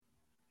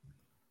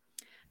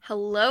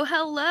Hello,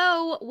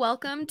 hello.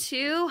 Welcome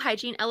to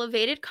Hygiene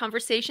Elevated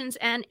Conversations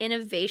and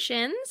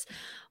Innovations.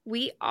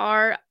 We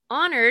are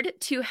honored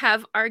to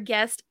have our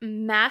guest,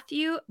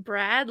 Matthew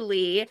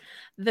Bradley,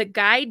 the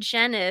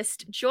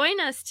Guygenist, join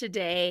us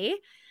today.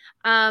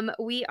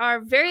 We are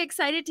very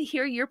excited to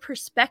hear your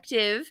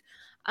perspective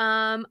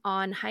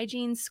on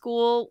hygiene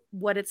school,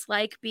 what it's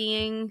like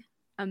being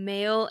a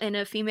male in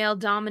a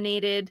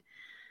female-dominated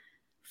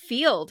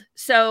field.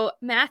 So,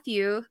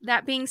 Matthew,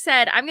 that being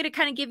said, I'm going to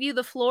kind of give you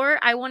the floor.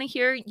 I want to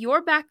hear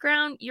your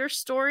background, your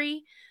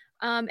story,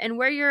 and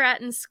where you're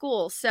at in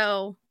school.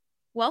 So,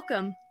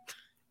 welcome.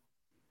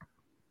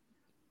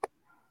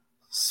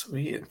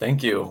 Sweet.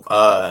 Thank you.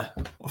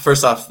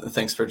 First off,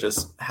 thanks for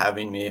just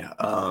having me.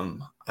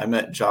 I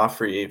met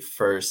Joffrey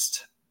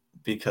first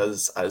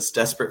because I was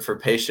desperate for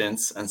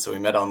patients. And so we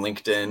met on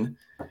LinkedIn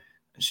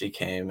and she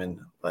came and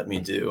let me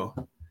do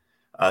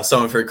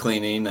some of her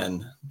cleaning.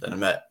 And then I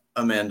met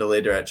Amanda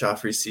later at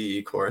Joffrey's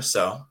CE course.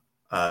 So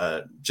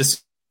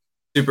just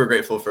super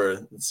grateful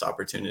for this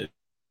opportunity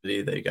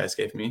that you guys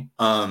gave me.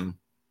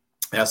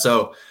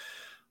 So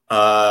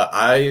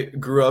I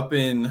grew up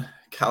in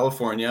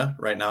California.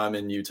 Right now I'm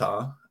in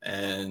Utah,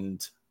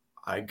 and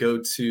I go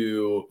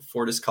to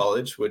Fortis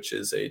College, which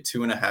is a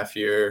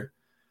 2.5-year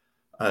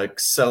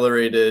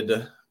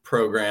accelerated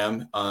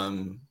program.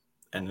 And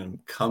I'm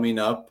coming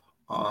up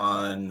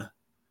on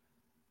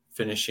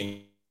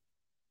finishing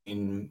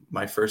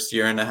my first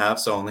year and a half,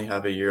 so I only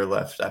have a year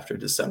left after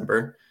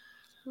December.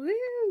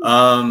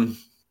 Woo.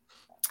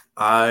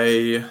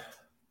 I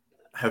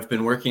have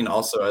been working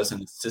also as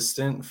an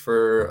assistant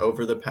for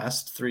over the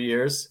past 3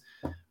 years.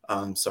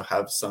 So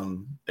have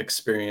some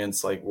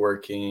experience like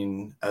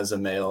working as a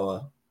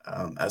male,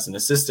 as an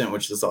assistant,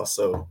 which is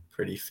also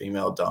pretty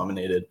female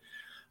dominated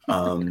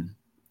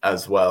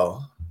as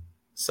well.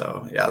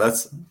 So yeah,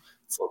 that's a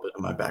little bit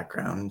of my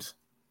background.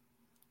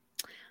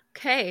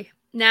 Okay.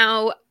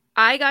 Now,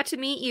 I got to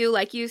meet you,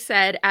 like you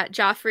said, at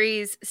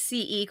Joffrey's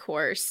CE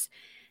course.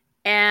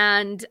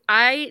 And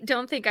I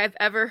don't think I've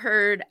ever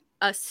heard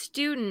a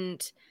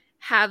student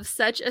have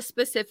such a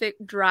specific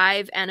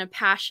drive and a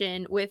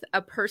passion with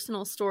a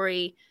personal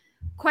story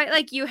quite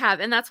like you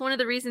have. And that's one of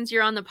the reasons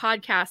you're on the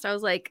podcast. I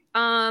was like,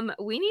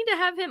 we need to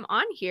have him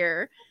on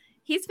here.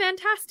 He's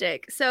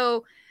fantastic.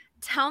 So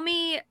tell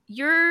me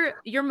your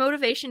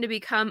motivation to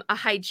become a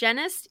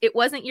hygienist. It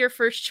wasn't your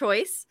first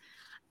choice.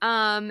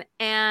 And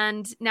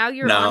now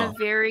you're on a No,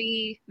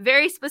 very,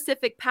 very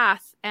specific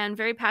path and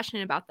very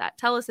passionate about that.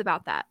 Tell us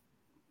about that.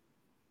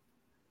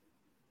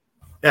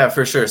 yeah,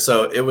 for sure.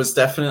 So it was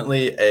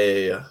definitely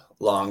a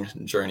long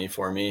journey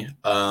for me.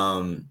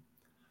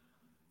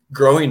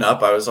 Growing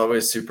up, I was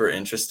always super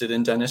interested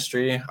in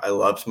dentistry. I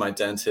loved my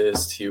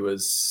dentist. He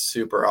was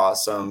super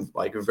awesome,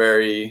 like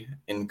very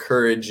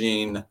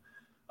encouraging.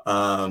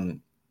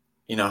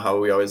 You know how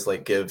we always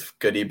like give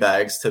goodie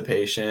bags to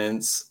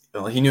patients.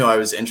 Well, he knew I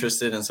was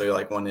interested, and so he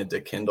like wanted to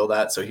kindle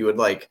that. So he would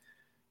like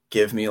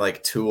give me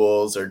like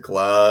tools or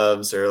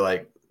gloves or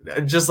like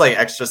just like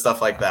extra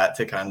stuff like that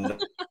to kind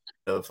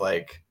of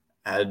like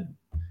add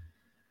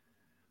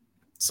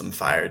some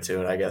fire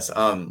to it, I guess.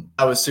 That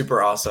was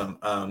super awesome.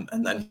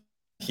 And then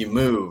he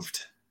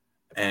moved,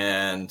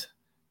 and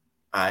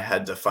I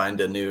had to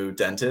find a new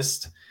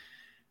dentist,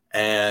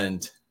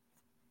 and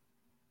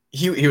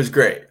he was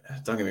great.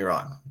 Don't get me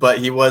wrong, but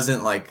he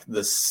wasn't like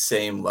the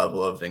same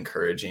level of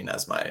encouraging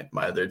as my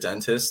other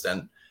dentist,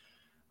 and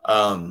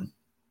um,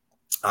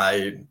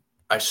 I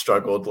I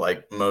struggled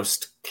like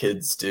most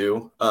kids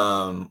do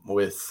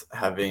with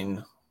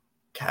having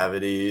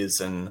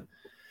cavities and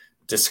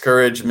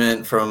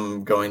discouragement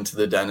from going to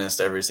the dentist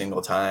every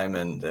single time,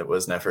 and it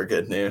was never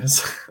good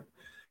news.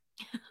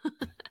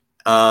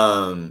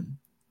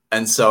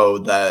 And so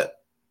that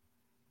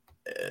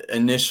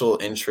initial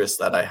interest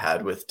that I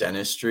had with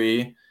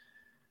dentistry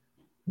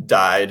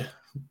died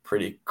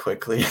pretty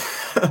quickly,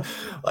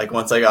 like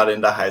once I got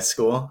into high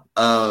school.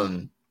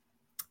 And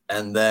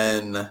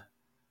then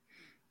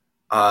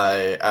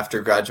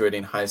after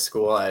graduating high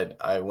school,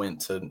 I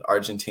went to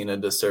Argentina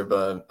to serve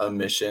a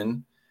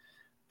mission,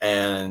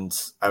 and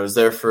I was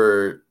there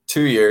for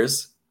 2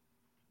 years.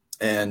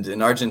 And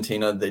in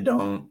Argentina, they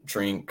don't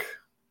drink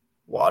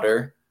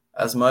water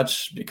as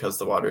much because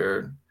the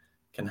water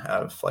can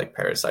have like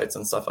parasites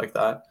and stuff like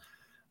that.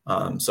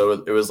 So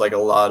it was like a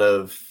lot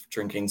of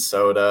drinking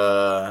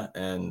soda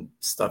and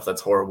stuff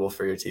that's horrible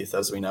for your teeth,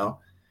 as we know.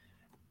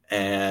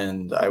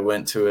 And I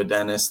went to a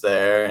dentist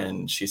there,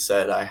 and she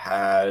said I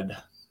had,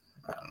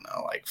 I don't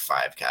know, like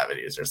 5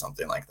 cavities or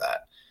something like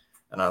that.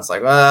 And I was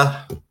like,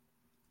 well,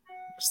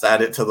 just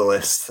add it to the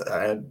list.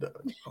 I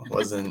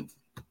wasn't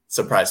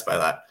surprised by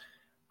that.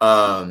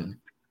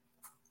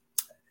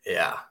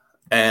 Yeah.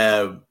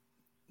 And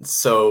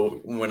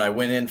so when I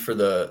went in for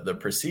the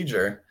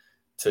procedure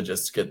to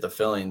just get the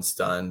fillings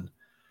done,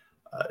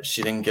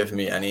 she didn't give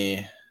me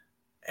any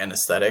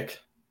anesthetic.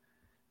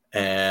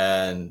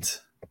 And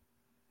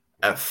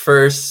at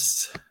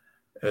first,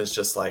 it was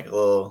just like a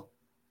little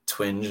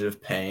twinge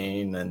of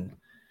pain. And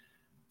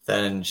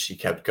then she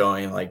kept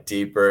going like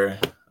deeper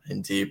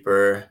and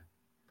deeper.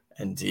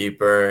 and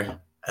deeper.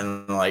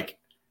 And like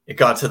it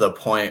got to the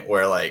point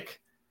where like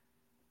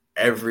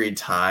every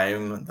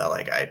time that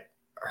like I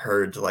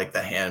heard like the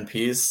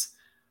handpiece,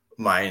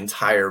 my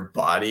entire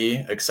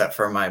body except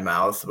for my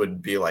mouth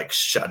would be like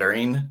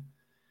shuddering,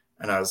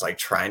 and I was like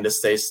trying to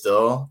stay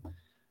still.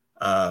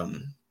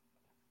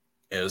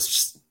 It was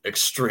just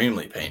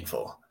extremely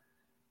painful.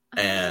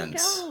 And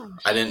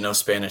I didn't know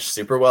Spanish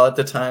super well at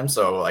the time,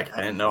 so like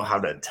I didn't know how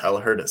to tell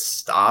her to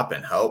stop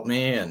and help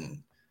me,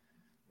 and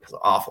it was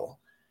awful.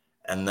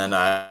 And then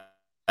I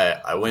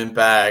went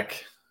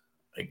back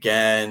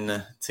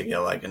again to get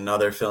like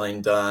another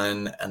filling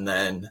done, and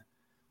then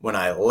when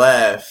I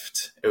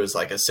left, it was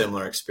like a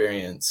similar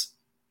experience.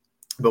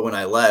 But when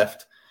I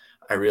left,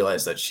 I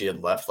realized that she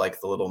had left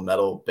like the little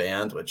metal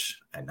band, which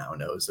I now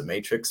know is a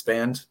Matrix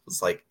band,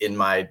 was like in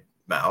my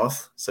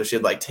mouth. So she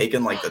had like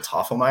taken like the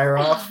Toffelmeyer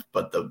off,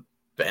 but the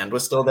band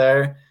was still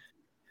there.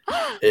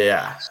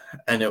 Yeah.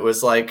 And it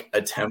was like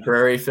a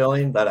temporary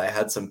filling that I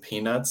had some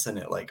peanuts and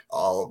it like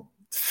all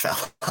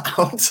fell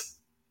out.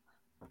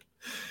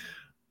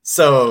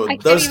 So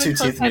those two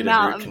teeth needed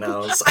root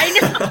canals. I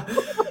know.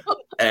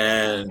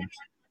 And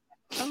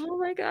oh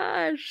my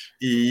gosh.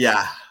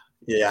 Yeah.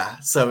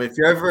 So if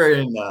you're ever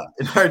in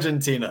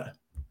Argentina,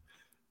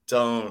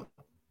 don't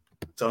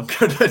go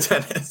to a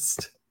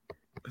dentist.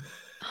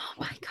 Oh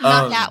my god.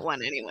 Not that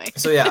one anyway.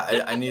 So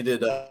yeah, I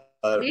needed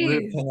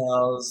root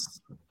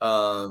canals.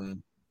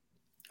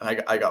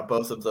 I got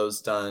both of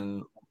those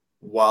done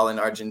while in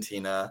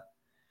Argentina.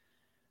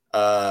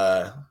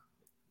 One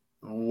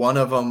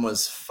of them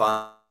was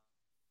fine.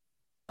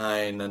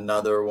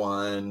 Another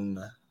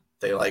one,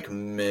 they like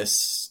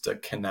missed a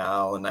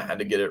canal and I had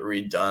to get it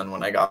redone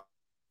when I got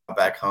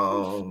back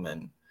home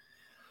and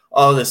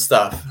all this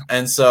stuff.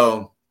 And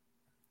so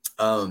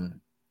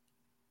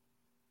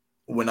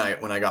when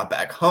I got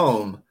back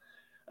home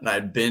and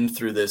I'd been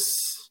through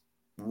this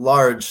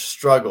large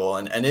struggle,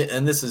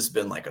 and this has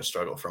been like a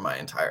struggle for my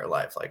entire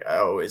life. Like I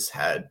always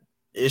had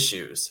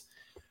issues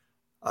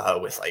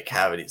with like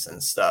cavities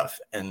and stuff,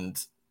 and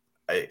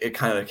it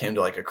kind of came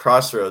to like a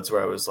crossroads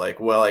where I was like,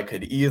 well, I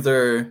could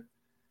either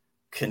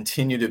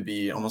continue to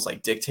be almost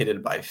like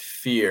dictated by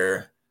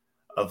fear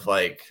of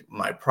like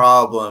my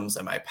problems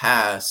and my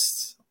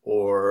past,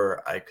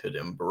 or I could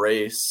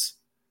embrace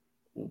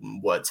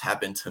what's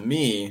happened to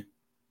me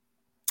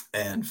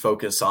and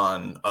focus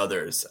on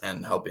others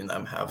and helping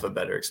them have a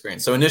better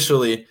experience. So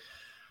initially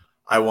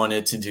I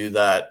wanted to do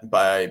that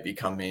by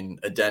becoming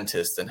a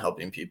dentist and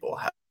helping people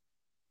have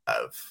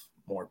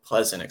more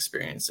pleasant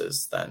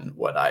experiences than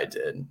what I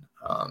did.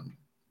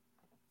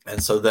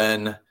 And so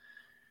then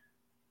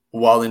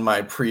while in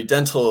my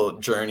pre-dental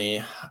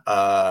journey,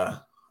 I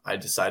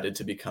decided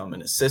to become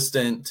an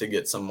assistant to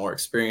get some more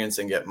experience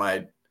and get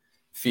my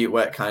feet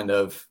wet, kind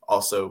of.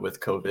 Also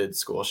with COVID,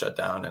 school shut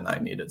down and I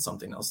needed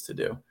something else to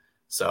do.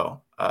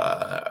 So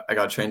I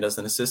got trained as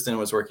an assistant,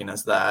 was working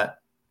as that.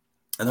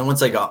 And then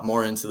once I got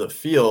more into the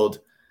field,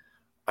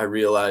 I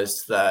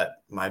realized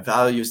that my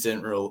values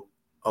didn't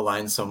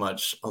align so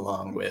much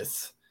along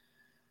with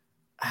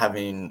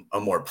having a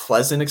more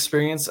pleasant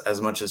experience as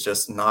much as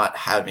just not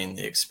having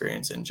the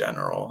experience in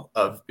general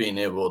of being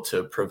able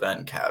to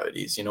prevent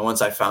cavities. You know,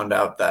 once I found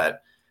out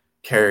that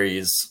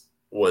caries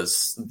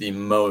was the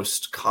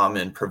most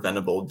common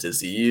preventable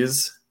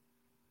disease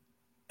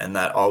and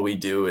that all we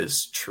do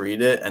is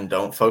treat it and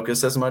don't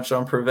focus as much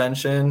on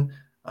prevention,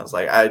 I was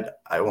like,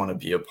 I want to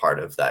be a part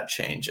of that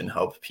change and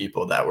help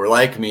people that were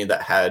like me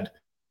that had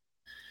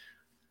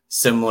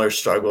similar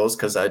struggles,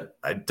 because I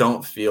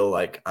don't feel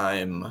like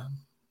I'm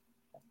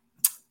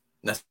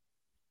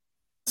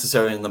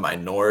necessarily in the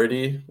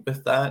minority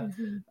with that.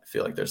 Mm-hmm. I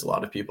feel like there's a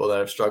lot of people that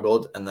have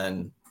struggled, and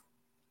then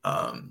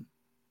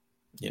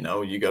you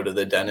know, you go to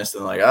the dentist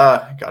and like,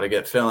 gotta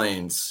get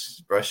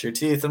fillings, brush your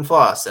teeth and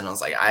floss, and I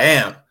was like, I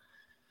am.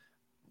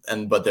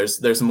 But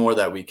there's more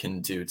that we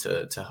can do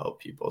to help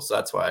people, so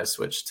that's why I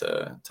switched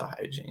to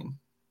hygiene.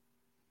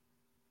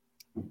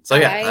 So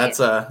yeah,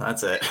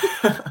 that's it.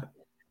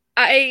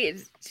 I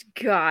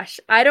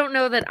don't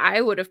know that I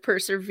would have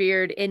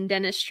persevered in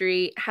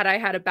dentistry had I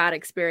had a bad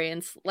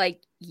experience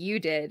like you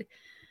did.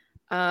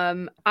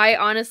 I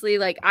honestly,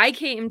 like, I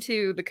came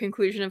to the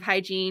conclusion of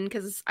hygiene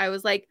because I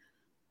was like,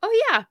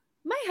 oh yeah,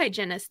 my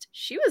hygienist,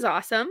 she was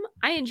awesome.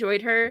 I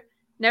enjoyed her.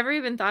 Never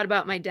even thought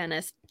about my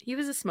dentist. He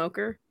was a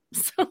smoker.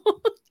 So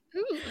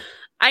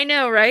I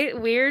know, right?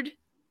 Weird.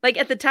 Like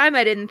at the time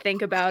I didn't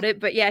think about it,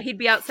 but yeah, he'd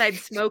be outside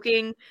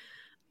smoking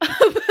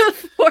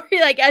before,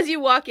 like, as you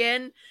walk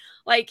in,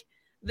 like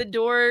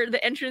the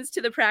entrance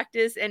to the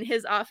practice and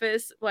his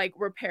office like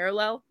were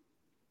parallel.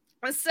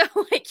 So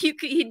like he'd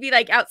be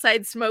like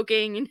outside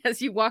smoking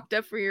as you walked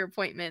up for your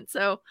appointment.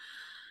 So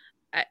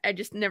I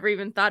just never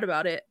even thought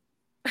about it.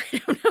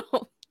 I don't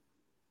know.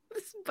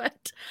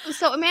 But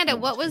so Amanda,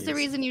 what was the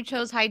reason you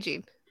chose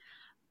hygiene?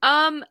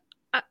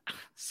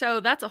 So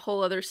that's a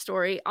whole other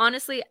story.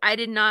 Honestly, I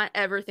did not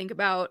ever think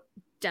about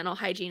dental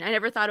hygiene. I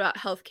never thought about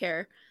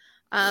healthcare.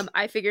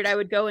 I figured I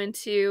would go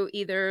into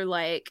either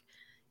like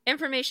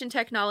information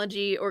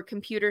technology or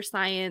computer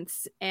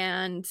science,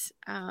 and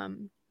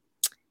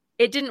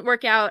it didn't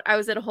work out. I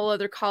was at a whole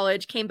other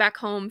college, came back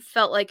home,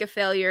 felt like a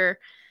failure.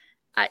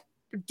 I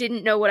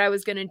didn't know what I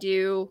was going to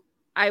do.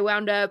 I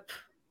wound up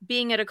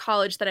being at a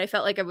college that I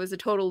felt like I was a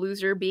total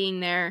loser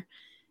being there.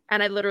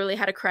 And I literally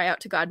had a cry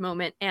out to God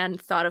moment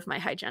and thought of my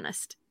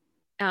hygienist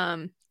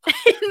in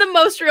the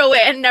most real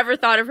way, and never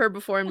thought of her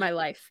before in my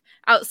life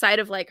outside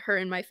of like her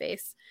in my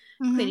face,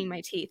 cleaning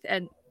my teeth.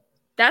 And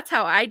that's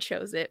how I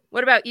chose it.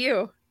 What about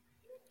you?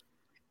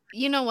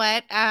 You know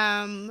what?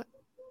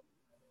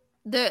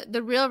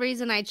 The real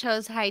reason I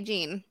chose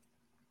hygiene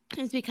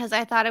is because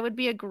I thought it would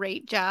be a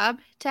great job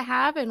to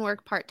have and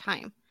work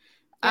part-time.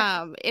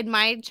 Yeah. In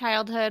my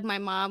childhood, my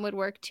mom would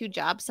work 2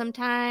 jobs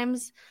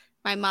sometimes.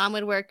 My mom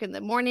would work in the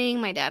morning.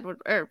 My dad would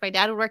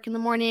work in the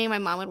morning. My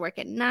mom would work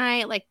at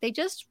night. Like, they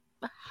just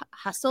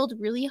hustled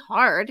really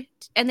hard,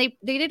 and they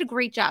did a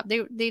great job.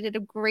 They did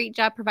a great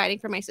job providing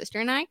for my sister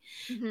and I.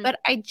 But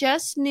I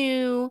just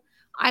knew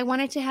I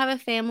wanted to have a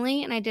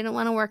family, and I didn't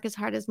want to work as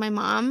hard as my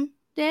mom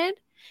did.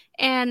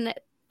 And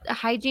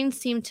hygiene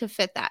seemed to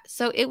fit that.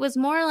 So it was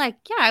more like,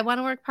 yeah, I want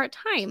to work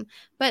part-time.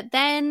 But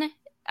then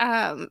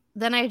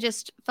I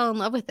just fell in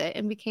love with it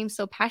and became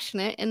so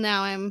passionate, and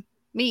now I'm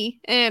me,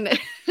 and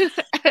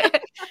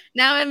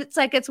now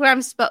it's where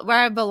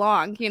I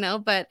belong, you know.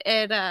 But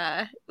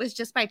it was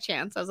just by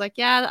chance. I was like,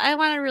 yeah, I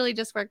want to really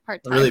just work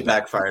part-time. It really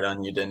backfired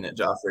on you, didn't it,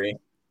 Joffrey?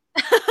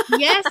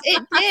 Yes,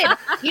 it did.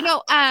 You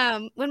know,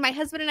 when my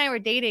husband and I were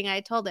dating, I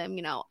told him,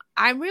 you know,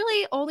 I'm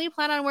really only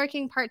plan on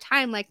working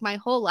part-time like my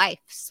whole life.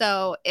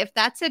 So if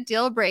that's a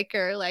deal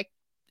breaker, like,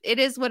 it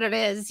is what it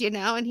is, you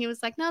know? And he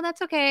was like, no,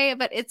 that's okay.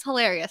 But it's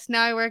hilarious.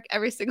 Now I work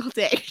every single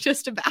day,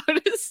 just about.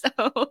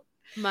 So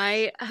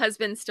my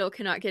husband still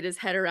cannot get his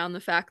head around the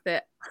fact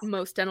that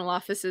most dental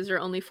offices are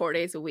only 4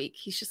 days a week.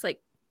 He's just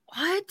like,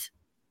 what?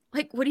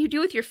 Like, what do you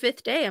do with your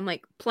 5th day? I'm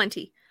like,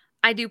 plenty.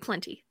 I do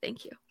plenty.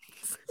 Thank you.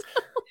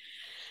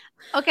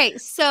 Okay,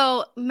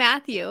 so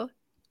Matthew,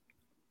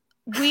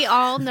 we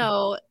all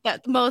know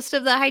that most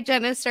of the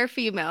hygienists are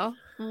female.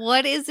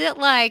 What is it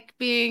like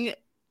being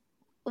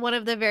one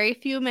of the very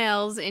few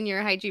males in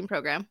your hygiene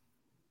program?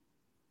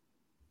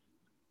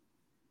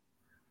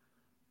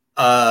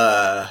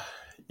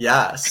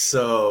 Yeah,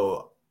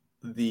 so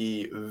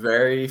the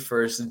very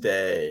first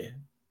day,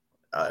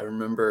 I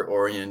remember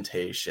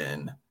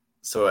orientation.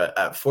 So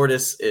at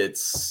Fortis,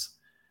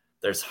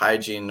 there's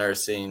hygiene,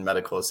 nursing,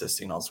 medical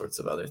assisting, all sorts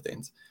of other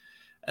things.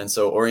 And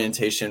so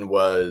orientation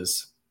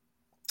was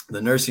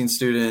the nursing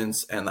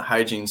students and the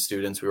hygiene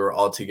students. We were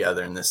all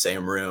together in the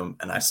same room,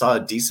 and I saw a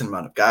decent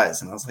amount of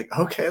guys, and I was like,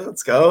 okay,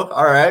 let's go.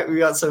 All right, we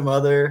got some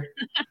other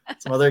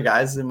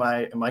guys in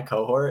my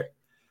cohort.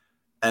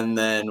 And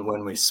then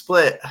when we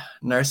split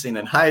nursing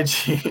and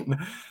hygiene,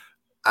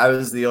 I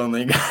was the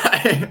only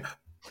guy.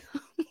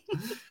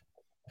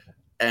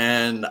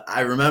 And I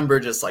remember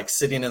just like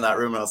sitting in that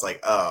room, and I was like,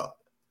 oh,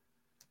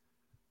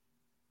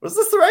 was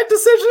this the right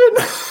decision?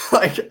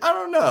 Like, I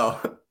don't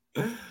know.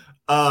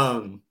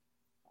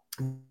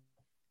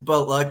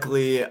 But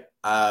luckily, you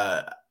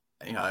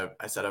know,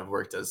 I said I've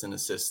worked as an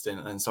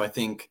assistant. And so I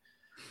think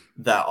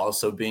that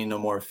also being a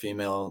more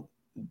female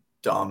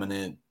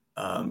dominant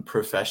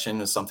profession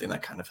is something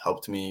that kind of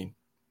helped me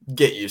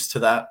get used to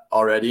that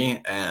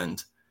already.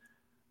 And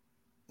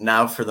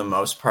now for the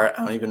most part,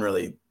 I don't even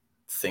really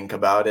think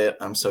about it.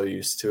 I'm so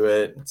used to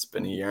it. It's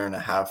been 1.5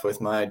 years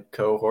with my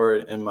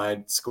cohort in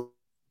my school,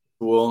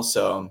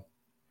 so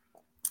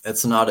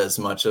it's not as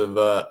much of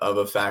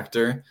a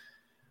factor.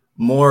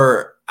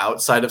 More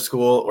outside of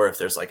school, or if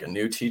there's like a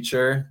new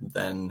teacher,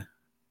 then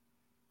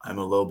I'm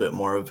a little bit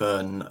more of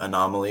an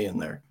anomaly,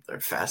 and they're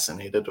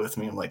fascinated with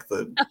me. I'm like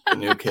the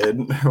new kid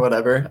or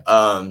whatever.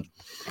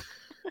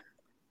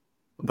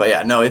 But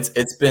yeah, no,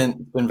 it's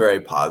been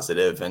very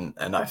positive, and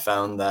I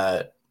found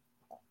that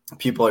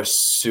people are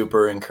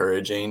super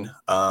encouraging.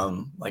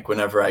 Like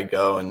whenever I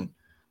go, and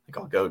like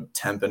I'll go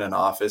temp in an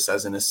office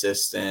as an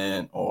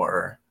assistant,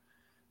 or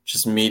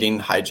just meeting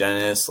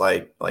hygienists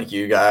like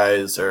you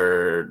guys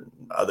or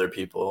other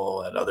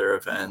people at other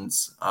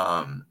events.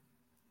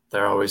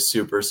 They're always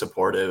super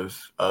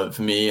supportive of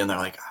me, and they're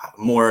like,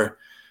 more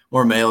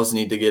males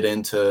need to get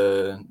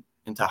into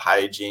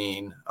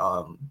hygiene.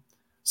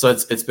 So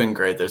it's been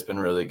great. There's been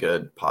really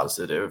good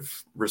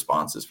positive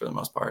responses for the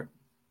most part.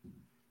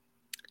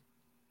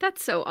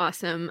 That's so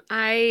awesome.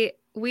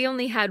 We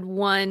only had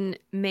one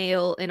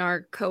male in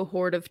our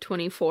cohort of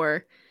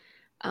 24,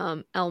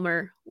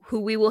 Elmer, who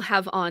we will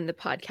have on the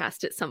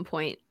podcast at some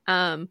point.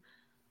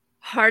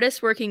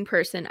 Hardest working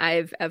person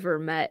I've ever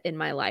met in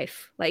my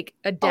life. Like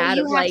a dad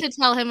you have to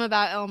tell him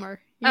about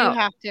Elmer. You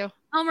have to.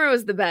 Elmer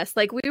was the best.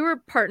 Like, we were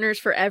partners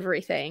for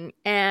everything.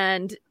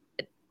 And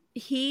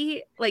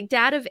he, like,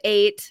 dad of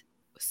 8,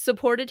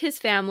 supported his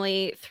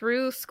family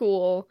through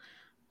school,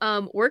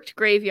 worked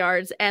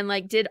graveyards, and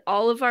like did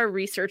all of our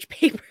research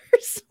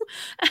papers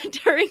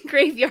during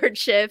graveyard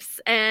shifts.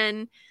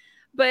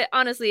 But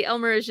honestly,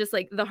 Elmer is just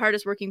like the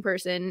hardest working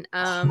person.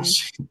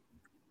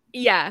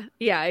 Yeah,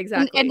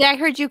 exactly. And I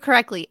heard you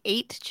correctly.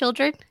 8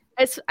 children?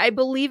 I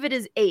believe it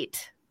is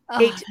 8.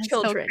 Oh, 8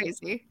 children. So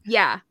crazy.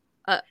 Yeah.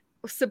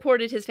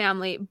 supported his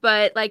family,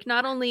 but like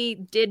not only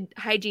did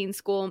hygiene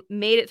school,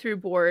 made it through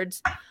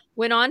boards,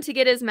 went on to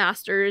get his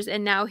master's,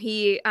 and now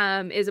he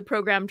is a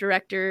program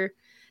director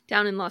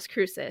down in Las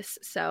Cruces.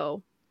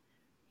 So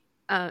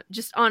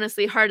just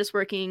honestly, hardest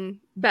working,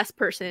 best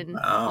person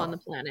on the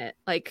planet.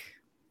 Like,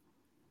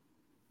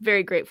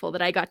 very grateful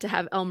that I got to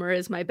have Elmer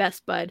as my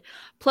best bud.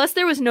 Plus,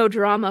 there was no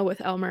drama with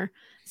Elmer,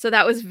 so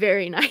that was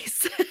very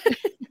nice.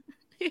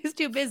 He was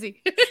too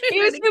busy.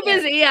 He was too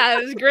busy. Yeah,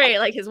 it was great.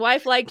 Like, his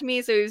wife liked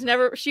me, so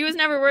she was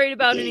never worried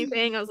about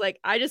anything. I was like,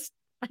 I just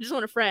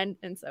want a friend.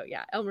 And so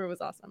yeah, Elmer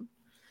was awesome.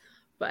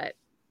 But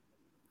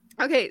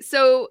okay,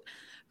 so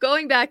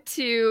going back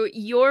to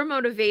your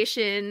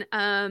motivation,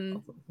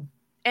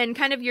 and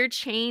kind of your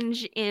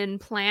change in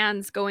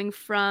plans going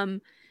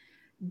from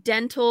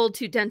dental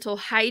to dental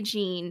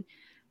hygiene,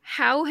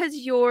 how has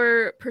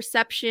your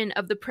perception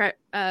of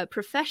the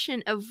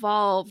profession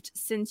evolved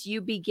since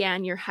you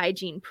began your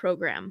hygiene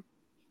program?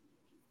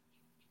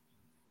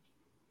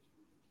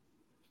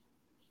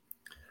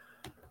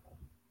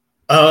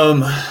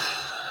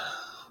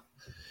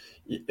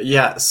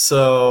 Yeah,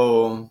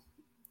 so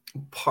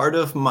part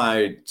of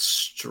my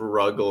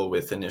struggle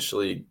with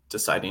initially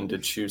deciding to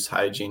choose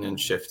hygiene and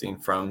shifting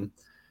from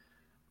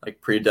like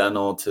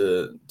pre-dental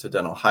to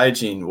dental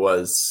hygiene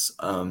was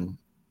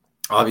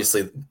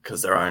obviously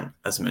because there aren't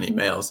as many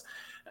males.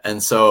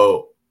 And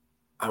so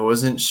I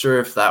wasn't sure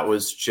if that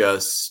was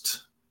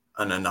just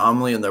an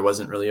anomaly and there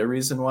wasn't really a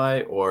reason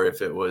why, or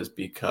if it was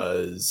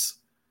because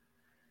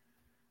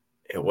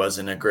it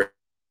wasn't a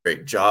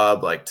great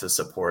job, like to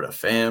support a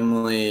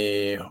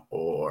family,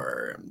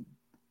 or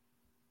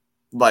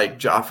like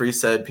Joffrey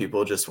said,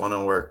 people just want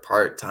to work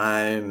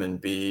part-time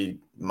and be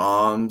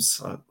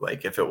moms.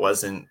 Like if it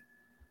wasn't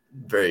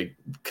very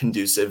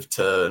conducive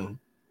to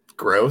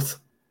growth.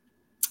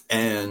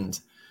 And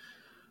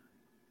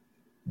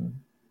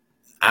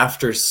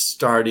after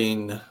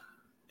starting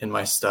in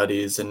my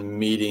studies and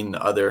meeting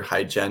other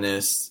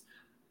hygienists,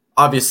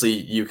 obviously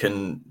you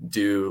can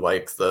do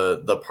like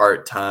the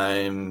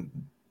part-time,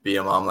 be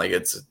a mom, like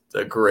it's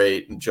a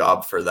great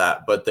job for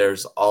that. But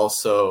there's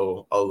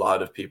also a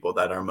lot of people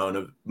that are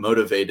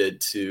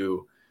motivated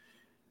to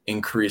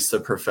increase the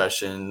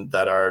profession,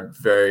 that are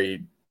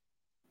very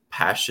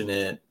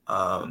passionate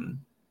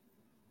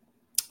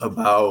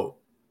about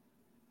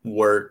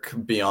work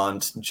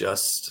beyond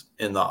just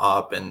in the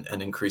op, and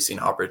increasing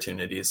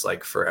opportunities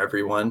like for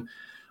everyone.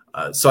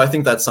 So I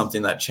think that's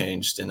something that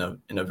changed in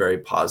a very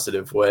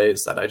positive way,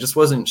 is that I just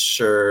wasn't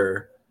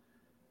sure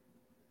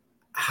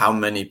how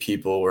many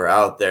people were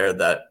out there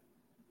that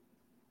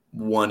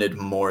wanted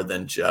more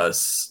than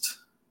just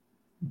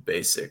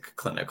basic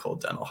clinical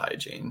dental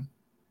hygiene.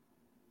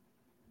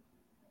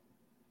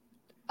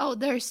 Oh,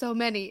 there's so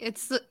many.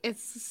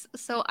 It's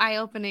so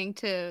eye-opening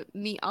to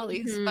meet all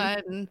these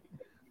fun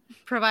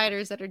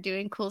providers that are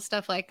doing cool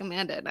stuff like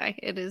Amanda and I.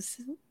 It is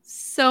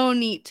so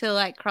neat to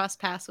like cross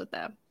paths with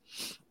them.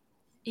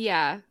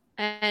 Yeah.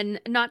 And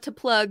not to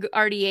plug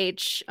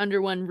RDH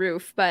under one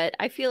roof, but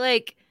I feel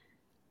like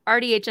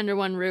RDH under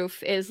one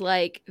roof is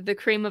like the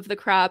cream of the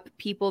crop,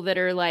 people that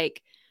are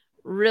like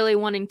really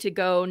wanting to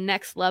go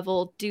next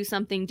level, do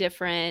something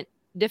different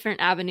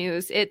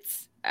avenues. It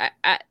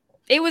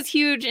was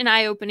huge and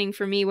eye-opening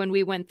for me when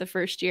we went the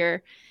first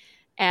year.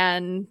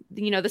 And,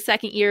 the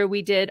second year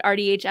we did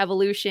RDH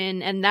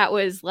Evolution, and that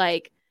was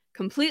like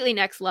completely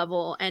next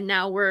level. And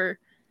now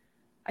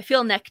I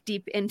feel neck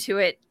deep into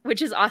it,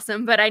 which is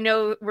awesome. But I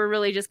know we're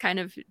really just kind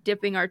of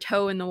dipping our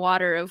toe in the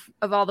water of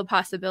all the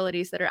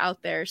possibilities that are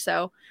out there.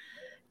 So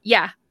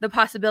yeah, the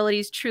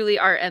possibilities truly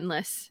are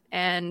endless.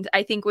 And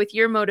I think with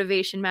your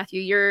motivation,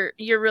 Matthew,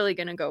 you're really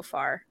going to go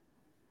far.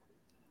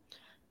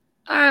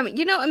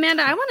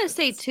 Amanda, I want to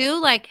say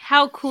too, like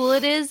how cool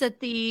it is that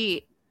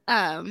the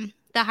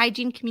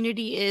hygiene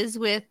community is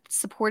with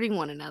supporting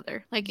one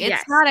another. Like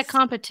it's not a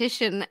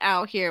competition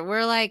out here.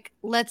 We're like,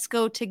 let's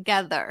go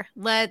together.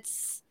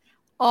 Let's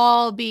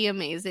all be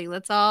amazing.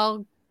 Let's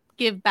all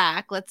give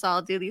back. Let's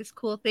all do these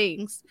cool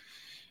things.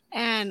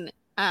 And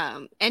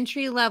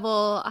entry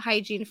level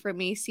hygiene for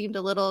me seemed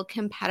a little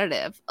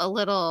competitive,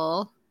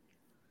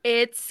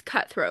 it's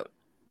cutthroat.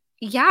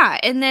 Yeah.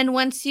 And then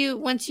once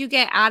you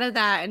get out of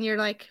that and you're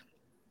like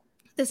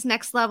this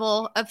next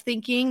level of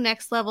thinking,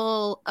 next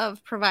level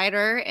of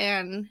provider,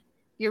 and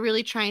you're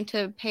really trying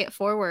to pay it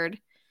forward,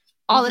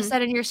 all of a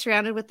sudden you're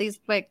surrounded with these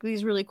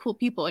really cool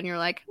people, and you're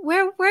like,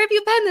 where have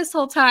you been this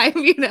whole time?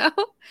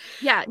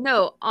 Yeah,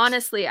 no,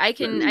 honestly, I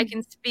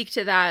can speak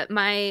to that.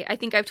 I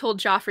think I've told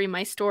Joffrey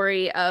my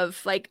story of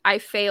like I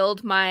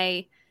failed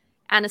my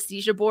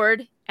anesthesia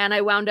board, and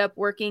I wound up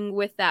working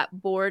with that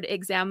board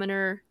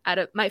examiner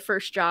at my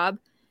first job,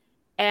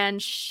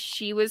 and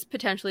she was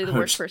potentially the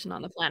worst person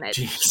on the planet.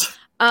 Geez.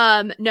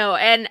 No,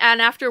 and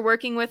after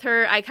working with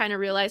her, I kind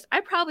of realized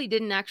I probably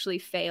didn't actually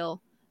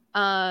fail.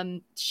 I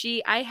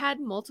had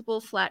multiple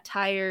flat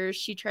tires.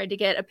 She tried to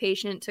get a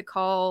patient to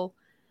call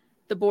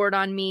the board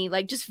on me,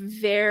 like just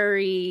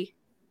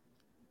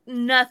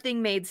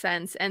nothing made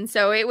sense. And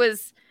so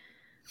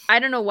I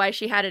don't know why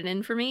she had it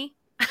in for me.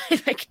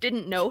 I like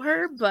didn't know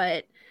her,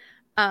 but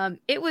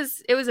It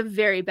was a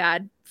very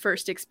bad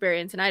first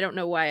experience, and I don't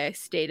know why I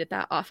stayed at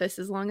that office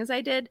as long as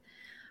I did.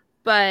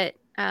 But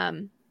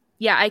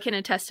yeah, I can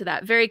attest to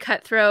that. Very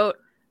cutthroat.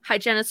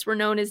 Hygienists were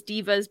known as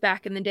divas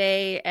back in the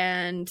day,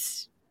 and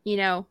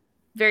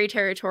very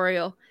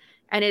territorial.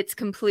 And it's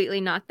completely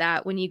not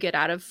that when you get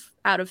out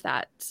of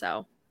that.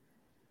 So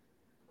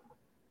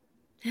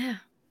yeah.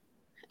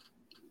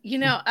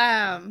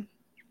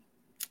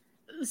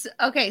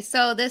 Okay,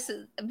 so this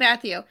is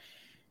Matthew.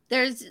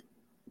 There's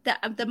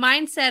the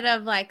mindset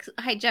of like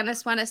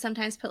hygienists want to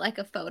sometimes put like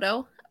a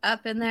photo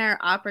up in their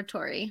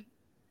operatory,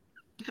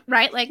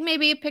 right? Like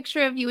maybe a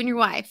picture of you and your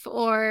wife,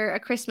 or a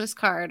Christmas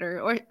card,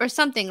 or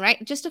something,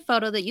 right? Just a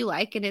photo that you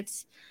like, and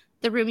it's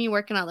the room you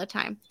work in all the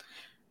time.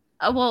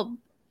 Well,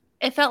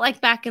 it felt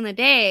like back in the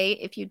day,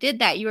 if you did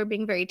that, you were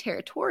being very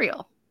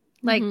territorial.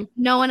 Like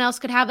no one else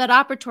could have that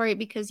operatory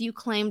because you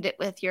claimed it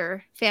with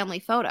your family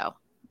photo.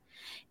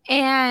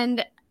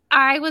 And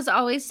I was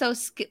always so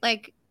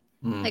like,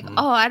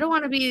 oh, I don't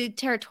want to be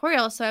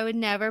territorial, so I would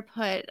never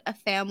put a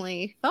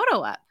family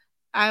photo up.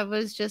 I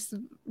was just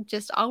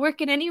I'll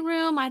work in any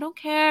room. I don't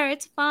care.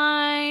 It's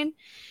fine.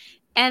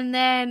 And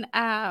then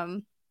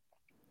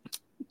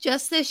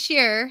just this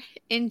year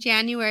in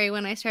January,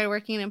 when I started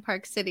working in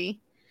Park City,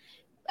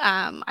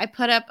 I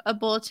put up a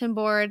bulletin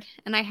board,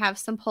 and I have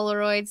some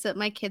Polaroids that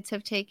my kids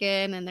have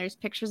taken, and there's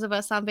pictures of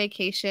us on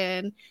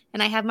vacation,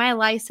 and I have my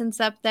license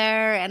up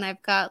there, and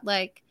I've got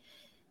like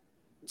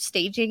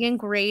staging and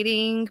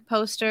grading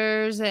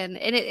posters, and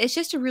it's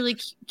just a really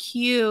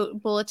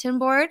cute bulletin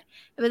board.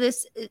 But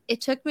it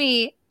took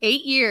me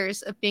 8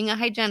 years of being a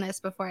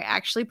hygienist before I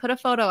actually put a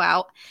photo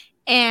out,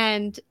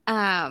 and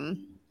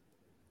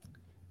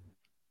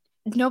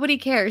nobody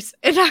cares.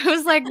 And I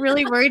was like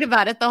really worried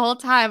about it the whole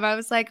time. I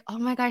was like, oh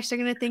my gosh, they're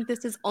gonna think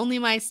this is only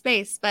my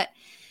space. But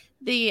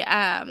the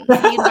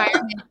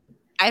environment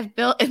I've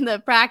built in the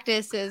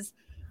practice is,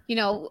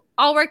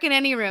 I'll work in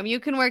any room. You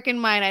can work in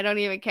mine. I don't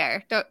even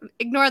care. Don't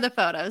ignore the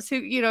photos.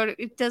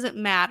 It doesn't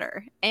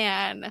matter.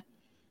 And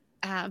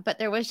but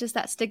there was just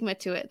that stigma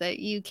to it that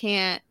you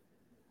can't.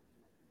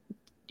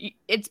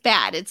 It's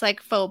bad. It's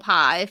like faux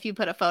pas if you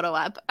put a photo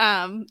up.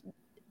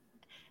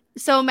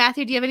 So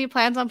Matthew, do you have any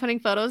plans on putting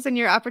photos in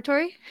your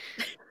operatory?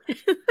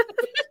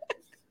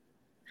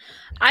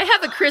 I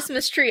have a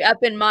Christmas tree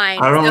up in mine.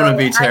 I don't want to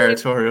be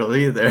territorial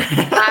either.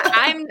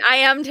 I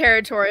am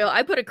territorial.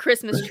 I put a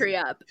Christmas tree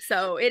up,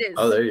 so it is.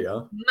 Oh, there you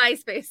go. My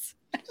space.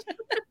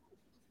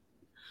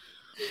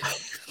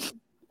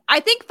 I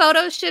think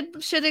photos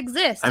should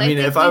exist. I mean,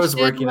 if I was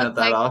working at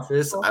that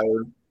office, I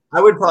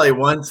would probably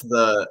want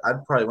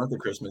the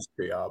Christmas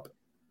tree up.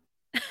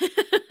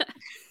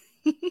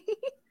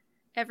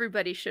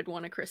 Everybody should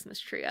want a Christmas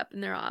tree up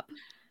in their op.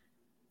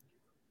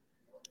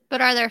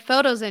 But are there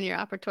photos in your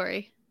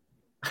operatory?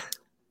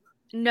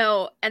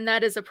 No, and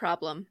that is a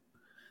problem.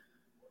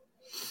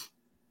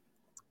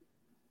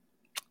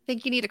 I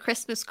think you need a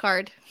Christmas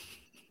card.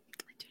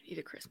 I do need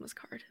a Christmas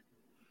card.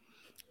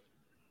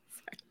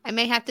 Sorry. I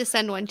may have to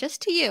send one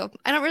just to you.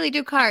 I don't really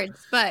do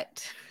cards,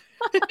 but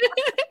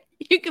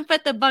you can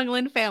put the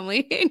Bungland family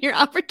in your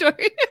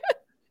operatory.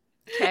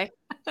 Okay.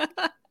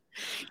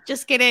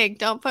 Just kidding.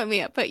 Don't put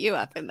me up. Put you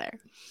up in there.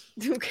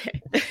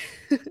 Okay.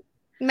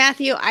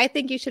 Matthew, I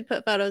think you should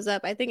put photos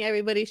up. I think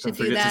everybody should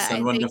do that. Don't forget to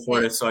send one to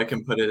Fortis so I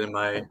can put it in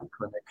my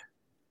clinic.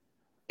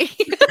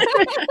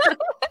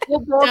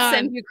 We'll both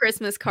send you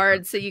Christmas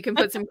cards so you can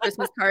put some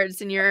Christmas cards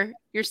in your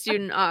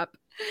student op.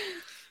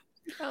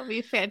 That'll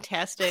be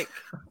fantastic.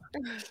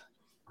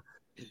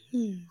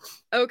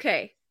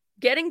 Okay.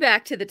 Getting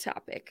back to the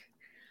topic.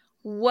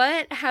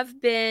 What have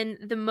been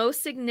the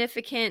most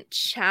significant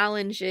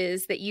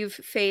challenges that you've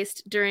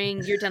faced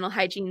during your dental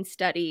hygiene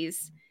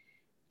studies?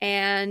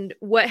 And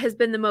what has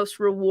been the most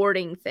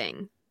rewarding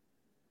thing?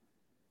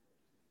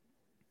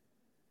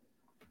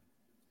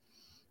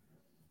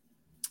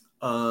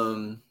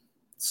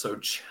 So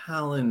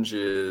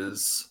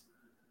challenges,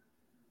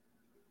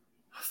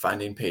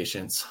 finding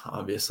patients,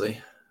 obviously.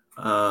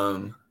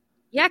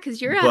 Yeah, because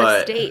you're out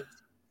of state.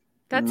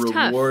 That's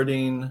tough.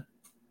 Rewarding.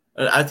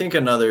 I think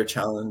another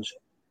challenge.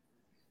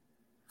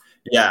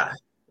 Yeah.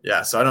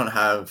 So I don't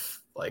have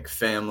like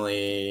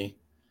family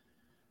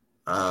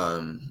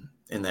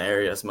in the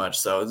area as much.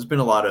 So there's been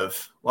a lot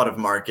of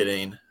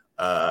marketing,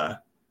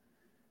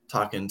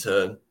 talking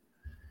to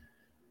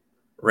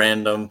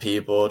random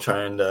people,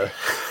 trying to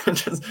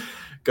just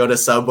go to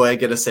Subway,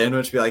 get a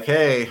sandwich, be like,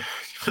 hey,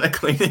 can I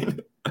clean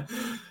it?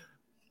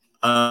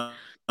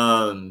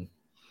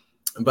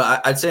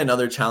 But I'd say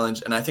another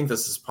challenge, and I think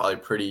this is probably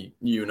pretty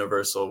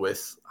universal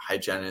with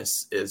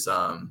hygienists, is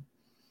a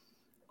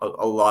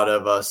lot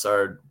of us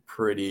are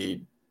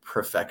pretty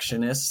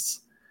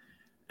perfectionists.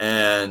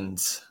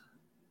 And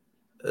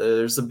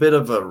there's a bit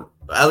of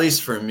at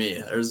least for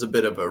me, there's a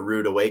bit of a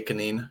rude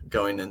awakening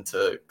going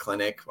into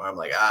clinic where I'm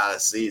like,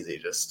 it's easy.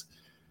 Just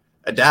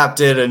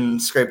adapt it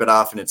and scrape it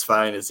off and it's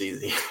fine. It's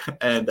easy.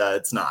 And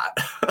it's not.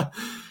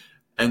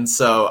 And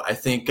so I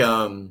think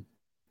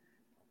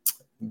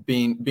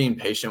being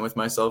patient with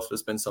myself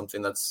has been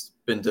something that's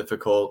been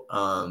difficult.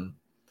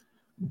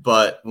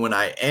 But when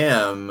I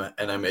am,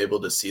 and I'm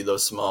able to see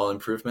those small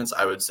improvements,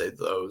 I would say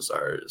those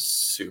are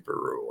super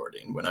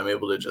rewarding when I'm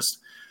able to just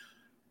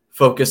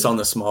focus on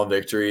the small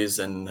victories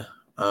and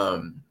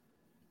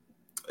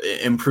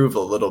improve a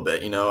little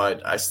bit.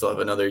 I still have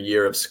another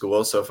year of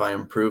school. So if I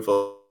improve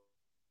a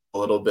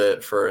little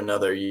bit for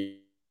another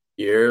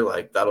year,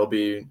 like I'll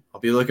be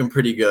looking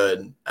pretty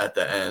good at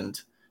the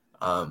end.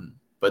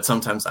 But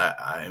sometimes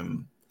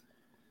I'm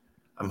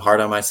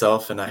hard on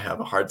myself, and I have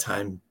a hard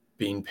time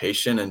being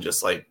patient and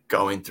just like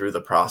going through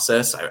the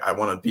process. I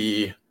want to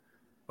be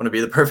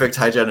the perfect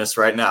hygienist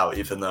right now,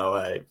 even though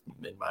I'm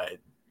in my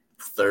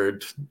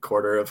third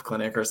quarter of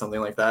clinic or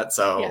something like that.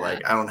 So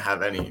like I don't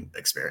have any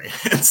experience.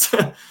 It's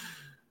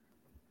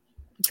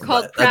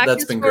called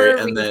that's been great.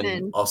 And reason.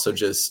 Then also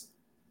just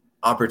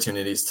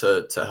opportunities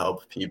to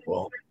help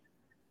people.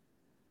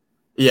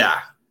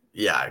 Yeah,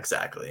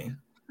 exactly.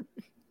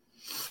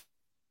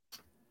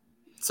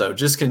 So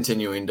just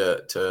continuing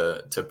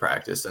to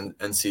practice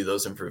and see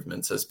those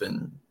improvements has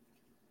been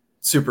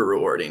super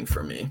rewarding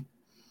for me.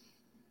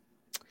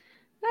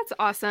 That's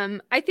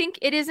awesome. I think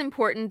it is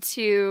important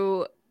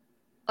to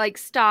like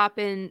stop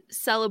and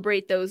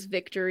celebrate those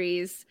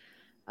victories.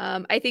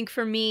 I think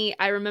for me,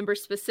 I remember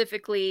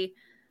specifically,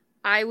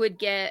 I would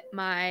get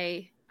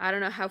I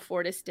don't know how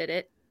Fortis did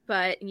it,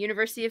 but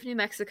University of New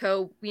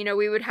Mexico,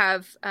 we would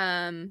have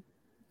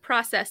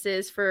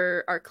processes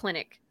for our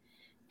clinic,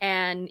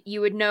 and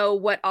you would know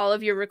what all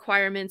of your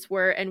requirements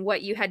were and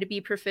what you had to be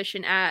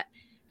proficient at.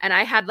 And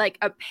I had like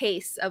a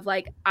pace of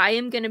like, I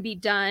am going to be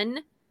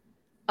done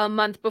a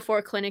month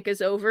before clinic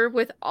is over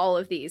with all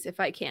of these if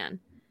I can.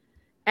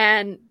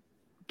 And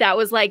that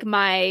was like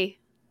my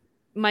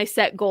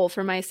set goal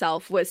for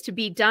myself, was to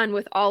be done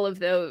with all of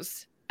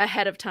those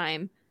ahead of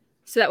time,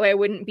 so that way I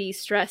wouldn't be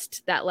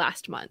stressed that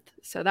last month.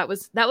 So that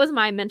was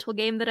my mental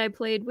game that I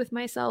played with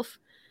myself.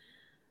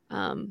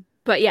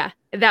 But yeah,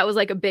 that was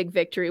like a big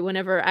victory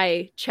whenever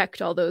I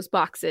checked all those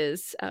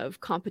boxes of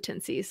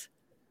competencies.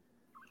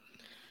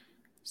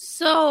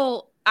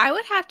 So I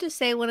would have to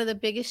say one of the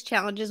biggest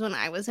challenges when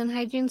I was in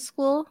hygiene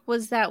school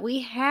was that we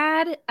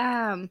had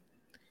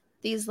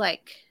these,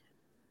 like,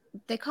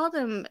 they call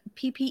them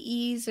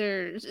PPEs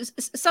or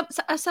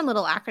some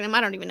little acronym.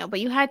 I don't even know, but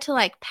you had to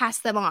like pass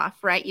them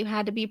off, right? You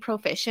had to be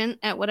proficient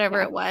at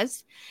whatever it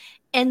was.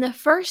 And the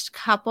first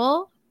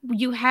couple,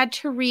 you had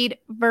to read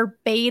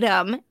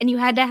verbatim, and you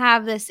had to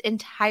have this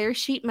entire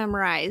sheet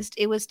memorized.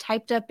 It was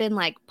typed up in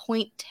like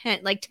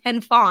 0.10, like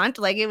 10 font.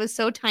 Like it was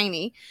so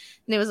tiny.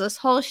 And it was this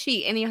whole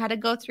sheet, and you had to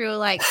go through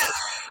like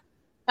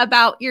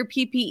about your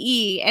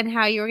PPE and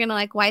how you were going to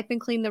like wipe and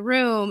clean the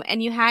room.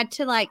 And you had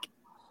to like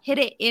hit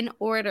it in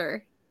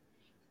order,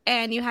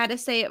 and you had to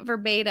say it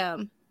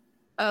verbatim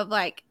of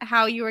like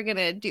how you were going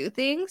to do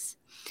things.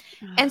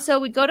 And so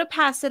we go to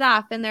pass it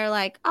off, and they're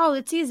like, oh,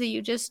 it's easy.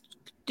 You just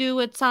do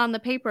what's on the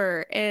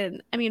paper.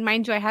 And I mean,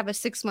 mind you, I have a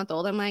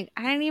 6-month-old. I'm like,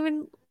 I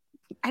didn't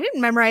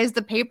memorize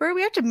the paper.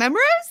 We have to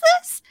memorize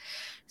this.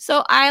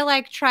 So I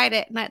like tried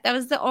it. And that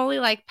was the only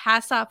like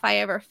pass off I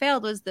ever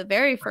failed, was the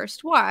very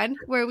first one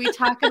where we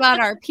talk about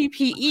our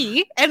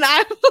PPE. And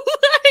I'm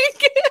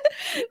like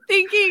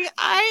thinking,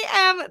 I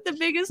am the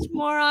biggest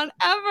moron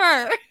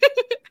ever.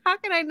 How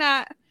can I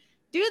not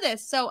do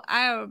this? So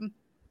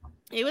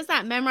it was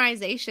that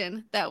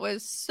memorization that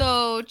was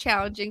so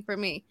challenging for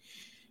me.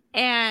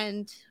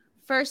 And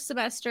first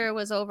semester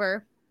was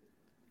over,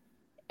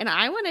 and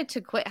I wanted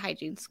to quit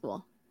hygiene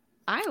school.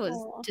 I was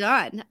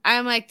done.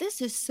 I'm like,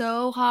 this is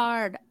so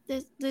hard.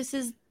 This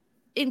is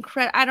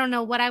incredible. I don't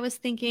know what I was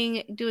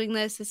thinking doing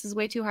this. This is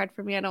way too hard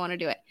for me. I don't want to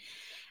do it.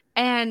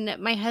 And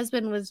my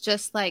husband was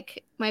just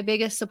like my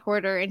biggest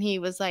supporter. And he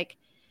was like,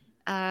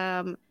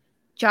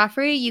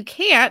 Joffrey, you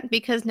can't,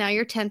 because now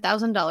you're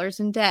 $10,000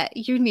 in debt.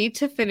 You need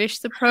to finish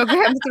the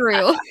program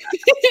through.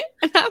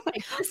 And I'm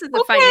like, this is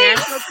a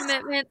financial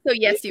commitment, so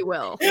yes, you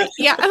will.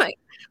 Yeah, I'm like,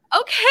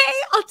 okay,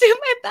 I'll do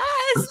my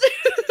best.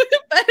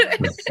 But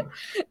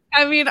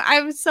I mean,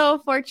 I'm so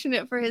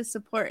fortunate for his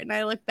support, and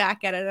I look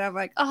back at it and I'm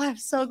like, oh, I'm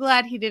so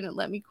glad he didn't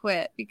let me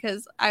quit,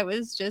 because I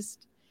was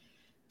just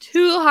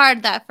too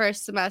hard that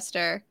first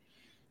semester.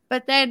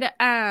 But then,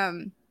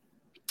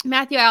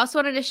 Matthew, I also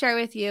wanted to share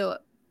with you,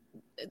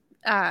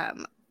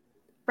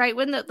 right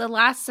when the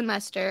last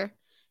semester,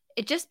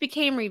 it just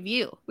became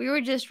review. We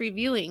were just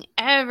reviewing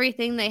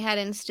everything they had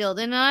instilled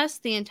in us,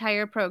 the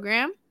entire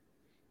program.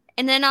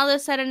 And then all of a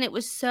sudden it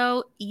was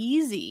so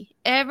easy.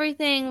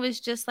 Everything was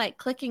just like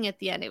clicking at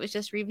the end. It was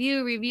just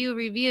review, review,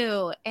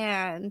 review.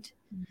 And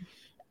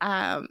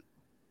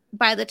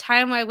by the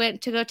time I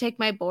went to go take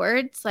my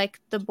boards, like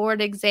the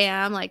board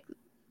exam, like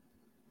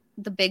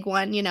the big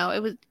one,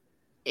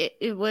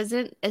 it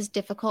wasn't as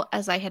difficult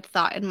as I had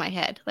thought in my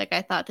head. Like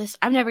I thought,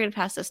 I'm never going to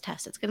pass this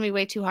test. It's going to be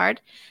way too hard.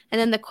 And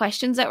then the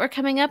questions that were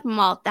coming up, I'm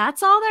all,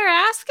 that's all they're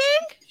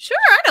asking? Sure,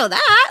 I know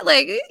that.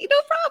 Like, no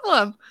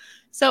problem.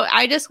 So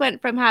I just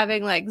went from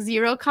having like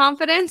zero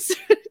confidence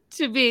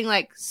to being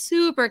like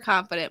super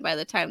confident by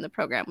the time the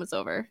program was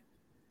over.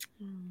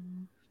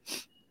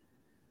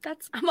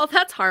 That's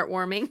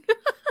heartwarming.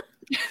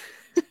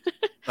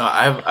 No,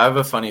 I have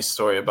a funny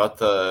story about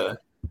the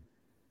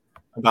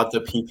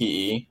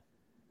PPE.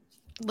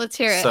 Let's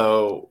hear it.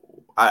 So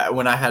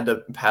when I had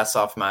to pass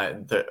off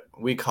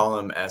we call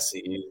them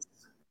SEs.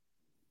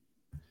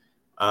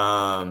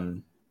 I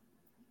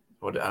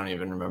don't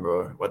even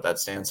remember what that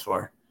stands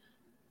for.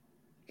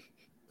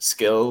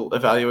 Skill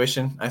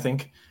evaluation, I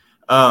think.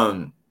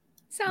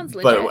 Sounds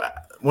legit. But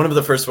one of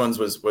the first ones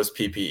was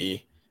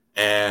PPE,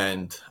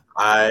 and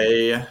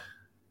I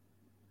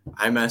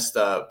messed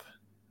up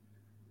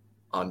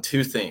on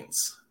two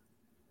things,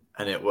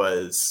 and it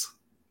was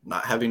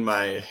not having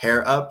my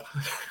hair up,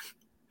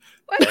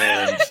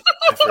 and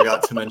I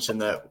forgot to mention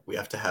that we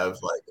have to have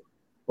like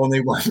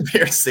only one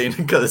piercing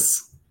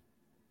because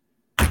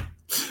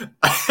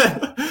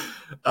I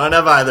don't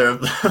have either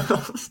of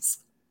those.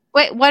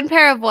 Wait, one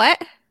pair of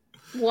what?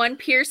 One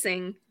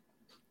piercing.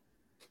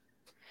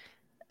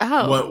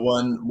 Oh.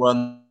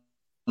 One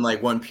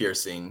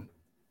piercing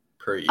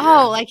per ear.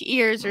 Oh, like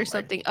ears or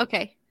something.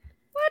 Okay.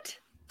 What?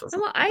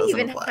 Doesn't I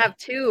even apply. have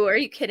two. Are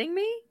you kidding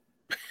me?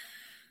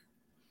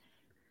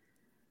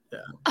 Yeah.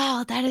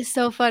 Oh, that is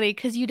so funny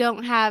because you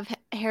don't have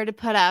hair to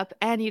put up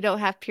and you don't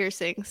have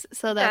piercings,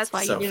 so that's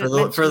why you didn't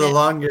mention for the it.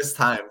 longest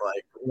time,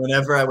 like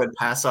whenever I would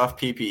pass off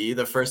PPE,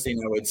 the first thing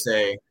I would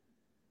say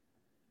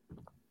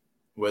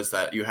was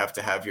that you have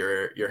to have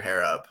your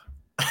hair up.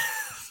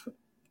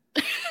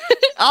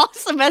 All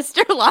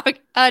semester long.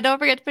 Don't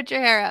forget to put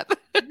your hair up.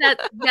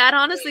 That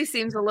honestly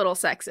seems a little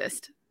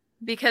sexist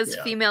because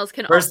females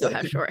can also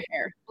have short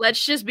hair.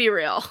 Let's just be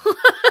real.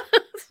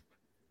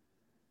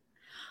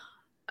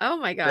 Oh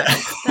my god.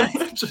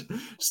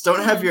 Just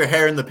don't have your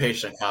hair in the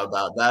patient. How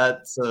about that?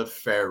 That's a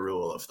fair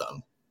rule of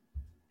thumb.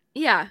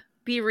 Yeah.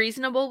 Be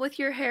reasonable with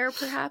your hair,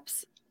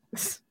 perhaps.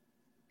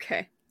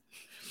 Okay.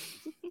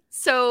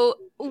 So,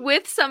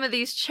 with some of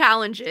these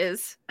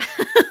challenges,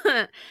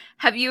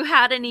 have you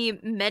had any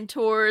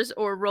mentors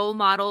or role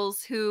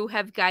models who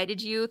have guided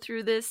you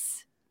through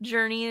this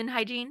journey in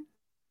hygiene?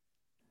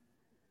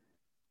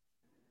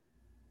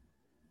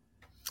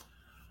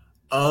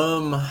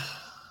 I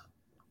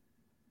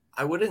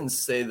wouldn't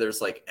say there's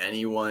like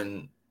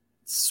anyone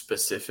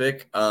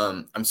specific.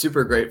 I'm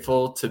super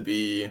grateful to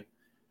be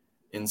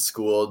in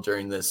school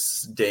during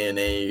this day and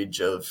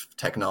age of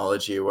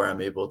technology where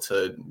I'm able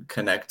to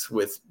connect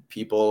with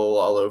people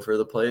all over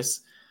the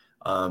place.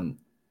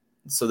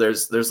 So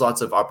there's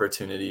lots of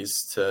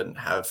opportunities to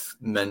have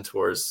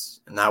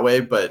mentors in that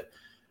way. But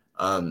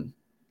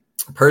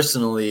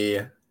personally,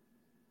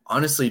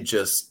 honestly,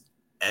 just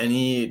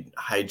any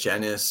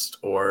hygienist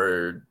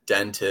or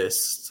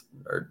dentist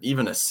or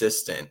even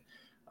assistant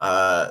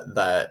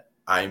that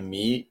I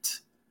meet,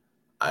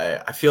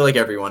 I feel like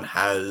everyone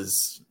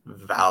has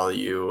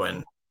value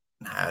and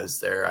has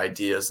their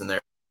ideas and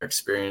their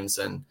experience,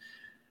 and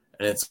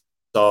it's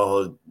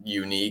all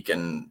unique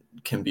and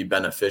can be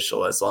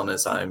beneficial as long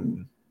as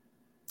I'm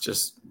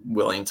just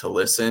willing to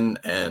listen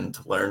and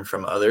learn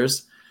from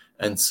others.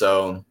 And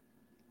so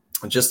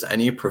just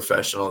any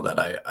professional that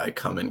I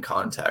come in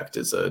contact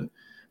is a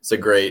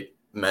great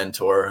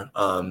mentor.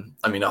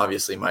 I mean,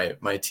 obviously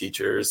my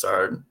teachers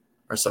are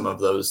some of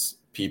those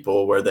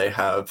people where they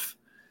have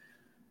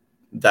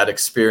that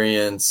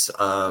experience,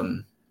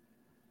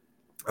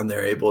 and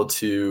they're able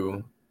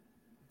to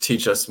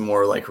teach us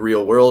more like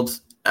real world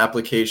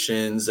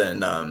applications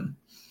and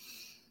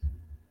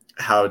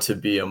how to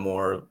be a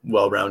more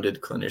well-rounded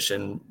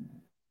clinician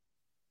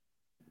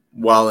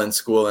while in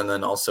school and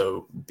then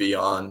also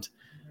beyond.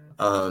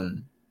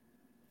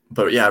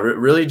 But yeah,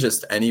 really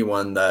just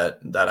anyone that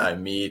I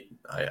meet,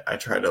 I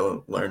try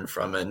to learn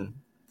from and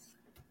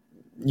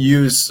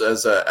use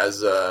as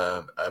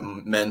a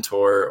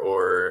mentor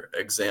or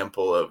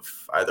example of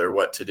either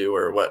what to do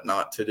or what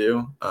not to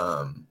do,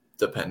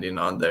 depending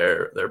on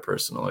their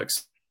personal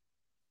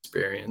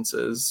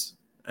experiences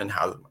and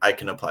how I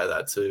can apply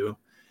that to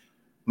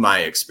my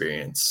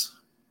experience.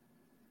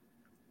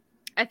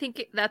 I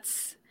think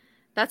that's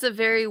a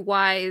very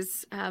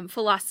wise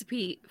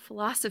philosophy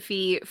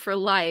for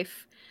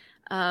life.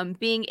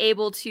 Being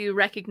able to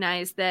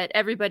recognize that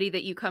everybody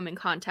that you come in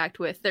contact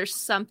with, there's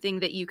something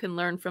that you can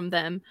learn from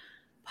them,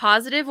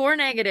 positive or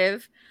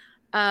negative.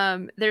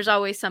 There's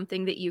always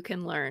something that you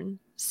can learn.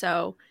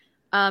 So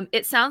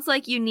it sounds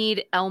like you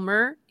need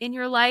Elmer in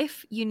your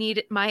life. You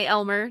need my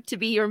Elmer to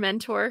be your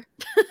mentor.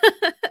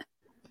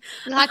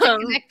 You'll have to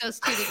connect those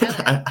two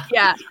together.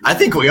 Yeah. I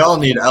think we all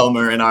need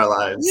Elmer in our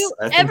lives.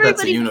 I think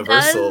that's a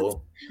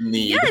universal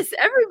need. Yes,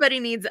 everybody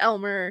needs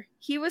Elmer.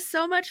 He was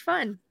so much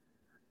fun.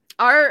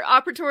 Our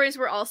operatories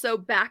were also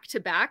back to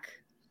back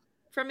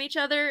from each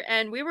other,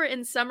 and we were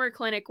in summer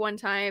clinic one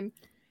time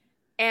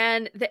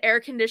and the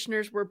air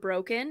conditioners were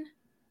broken.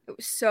 It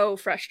was so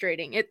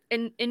frustrating.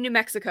 In New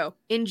Mexico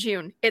in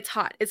June, it's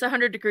hot. It's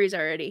 100 degrees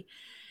already.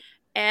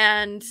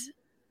 And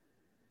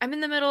I'm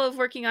in the middle of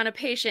working on a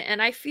patient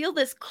and I feel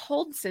this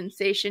cold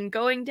sensation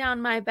going down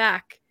my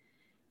back.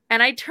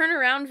 And I turn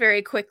around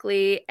very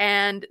quickly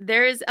and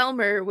there is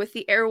Elmer with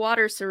the air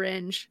water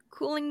syringe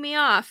cooling me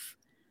off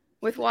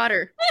with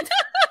water.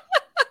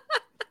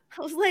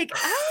 I was like,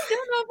 I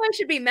don't know if I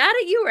should be mad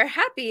at you or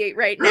happy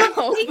right now.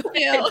 Thank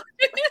you.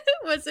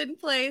 It was in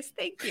place.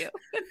 Thank you.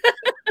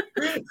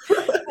 That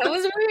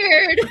was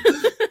weird.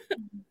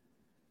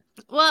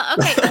 Well,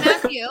 okay,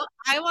 Matthew,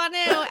 I want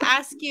to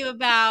ask you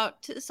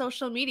about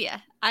social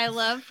media. I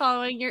love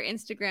following your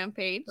Instagram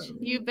page.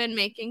 You've been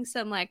making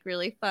some like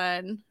really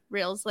fun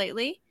reels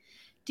lately.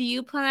 Do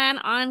you plan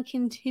on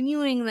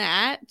continuing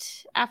that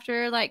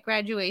after like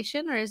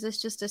graduation, or is this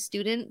just a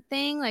student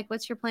thing? Like,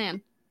 what's your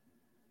plan?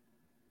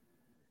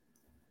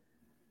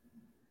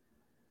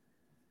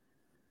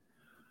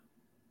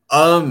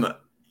 So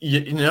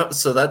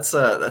that's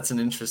an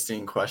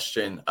interesting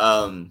question.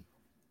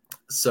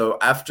 So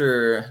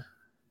after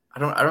I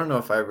don't know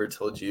if I ever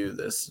told you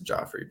this,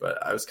 Joffrey,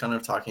 but I was kind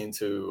of talking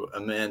to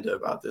Amanda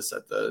about this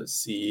at the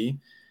CE.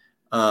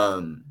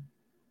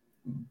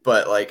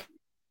 But like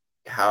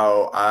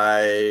how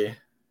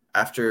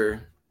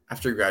after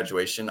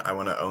graduation, I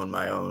want to own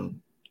my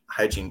own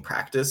hygiene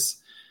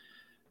practice.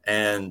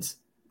 And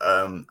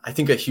I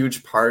think a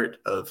huge part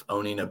of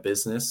owning a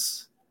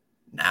business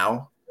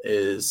now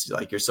is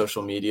like your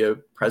social media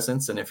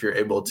presence. And if you're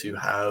able to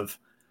have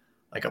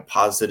like a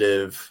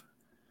positive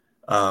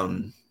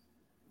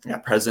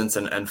presence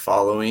and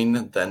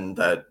following, then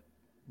that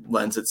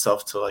lends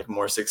itself to like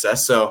more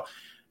success. So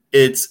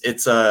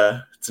it's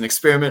an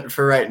experiment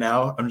for right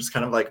now. I'm just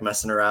kind of like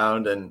messing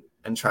around and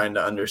trying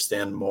to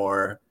understand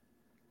more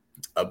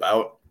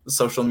about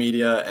social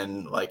media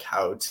and like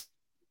how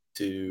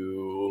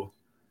to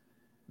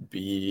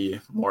be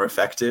more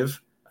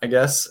effective, I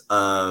guess.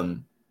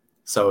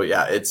 So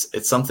yeah,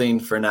 it's something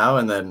for now,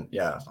 and then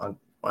yeah,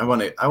 I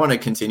want to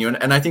continue,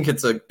 and I think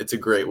it's a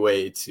great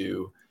way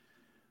to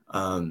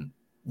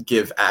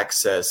give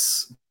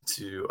access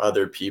to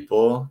other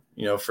people,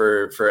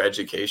 for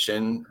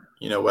education,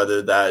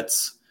 whether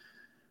that's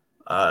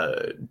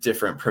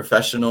different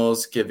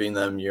professionals giving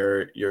them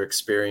your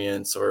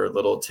experience or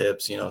little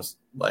tips,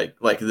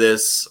 like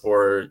this,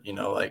 or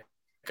like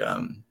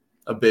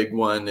a big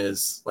one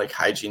is like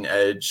Hygiene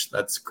Edge.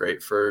 That's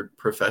great for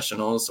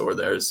professionals, or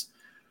there's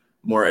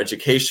more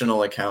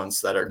educational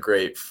accounts that are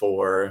great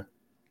for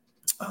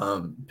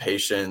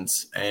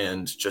patients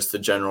and just the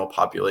general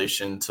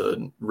population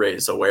to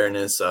raise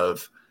awareness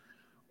of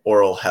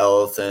oral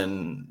health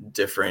and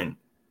different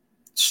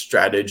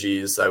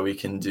strategies that we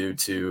can do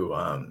to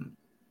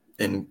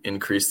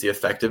increase the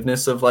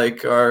effectiveness of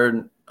like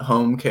our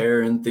home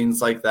care and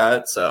things like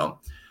that. So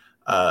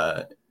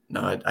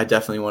no, I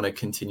definitely want to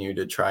continue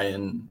to try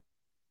and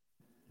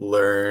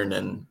learn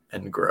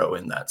and grow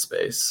in that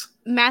space.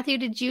 Matthew,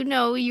 did you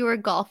know you were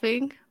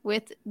golfing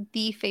with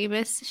the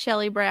famous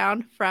Shelly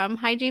Brown from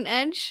Hygiene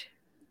Edge?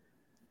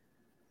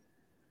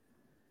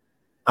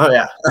 Oh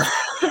yeah.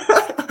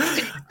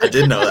 I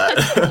did know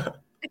that.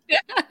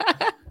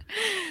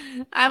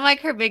 I'm like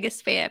her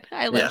biggest fan.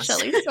 I love Yes.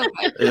 Shelly so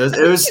much.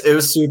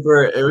 It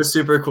was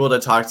super cool to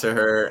talk to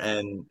her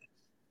and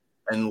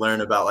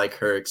learn about like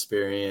her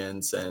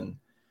experience, and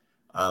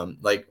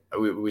like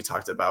we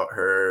talked about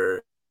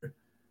her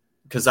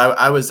because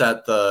I was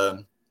at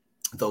the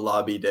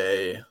lobby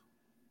day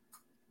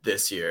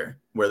this year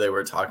where they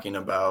were talking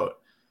about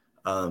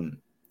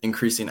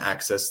increasing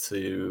access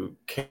to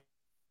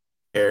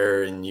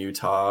care in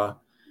Utah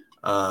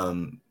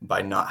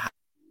by not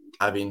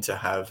having to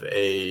have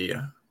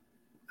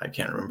I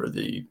can't remember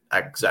the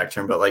exact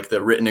term, but like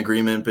the written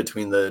agreement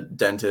between the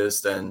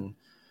dentist and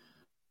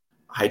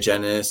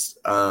hygienist,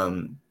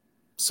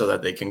 so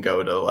that they can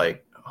go to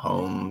like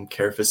home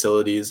care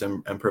facilities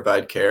and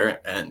provide care.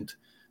 And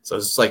so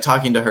it's like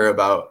talking to her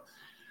about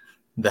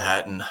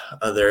that and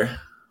other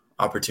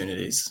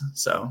opportunities.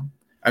 So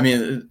I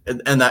mean,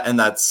 and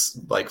that's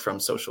like from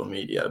social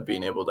media,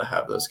 being able to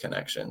have those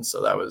connections.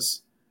 So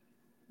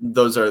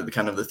those are the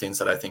kind of the things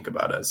that I think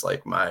about as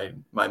like my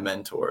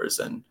mentors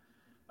and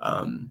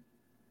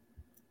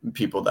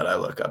people that I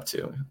look up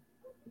to,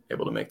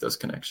 able to make those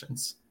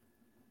connections.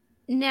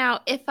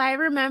 Now, if I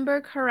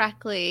remember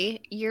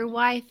correctly, your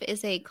wife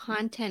is a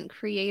content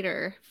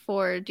creator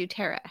for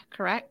doTERRA,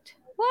 correct?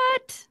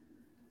 What?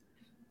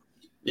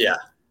 Yeah.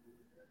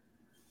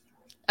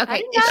 Okay,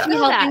 is she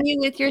helping you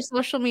with your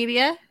social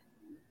media?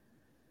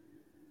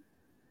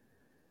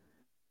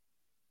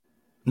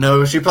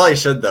 No, she probably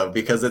should though,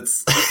 because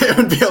it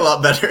would be a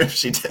lot better if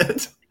she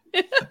did.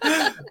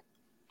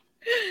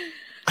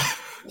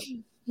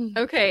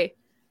 Okay.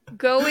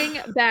 Going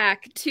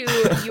back to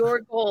your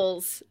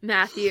goals,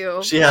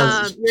 Matthew. She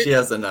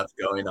has enough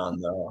going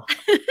on though.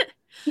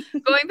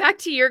 Going back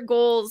to your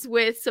goals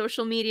with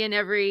social media and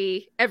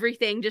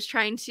everything, just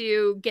trying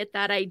to get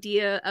that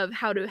idea of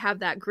how to have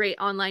that great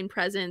online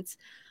presence.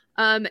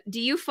 Do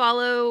you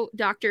follow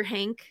Dr.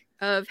 Hank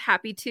of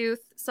Happy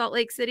Tooth, Salt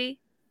Lake City?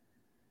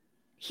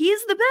 He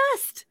is the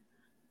best.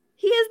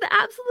 He is the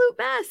absolute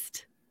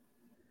best.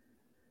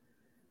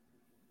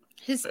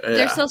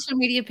 Their social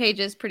media page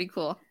is pretty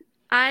cool.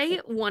 I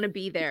want to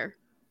be there.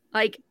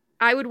 Like,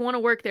 I would want to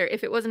work there.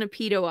 If it wasn't a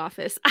pedo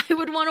office, I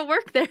would want to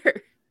work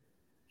there.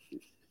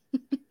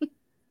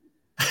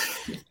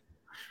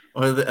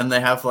 And they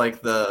have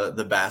like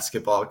the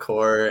basketball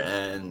court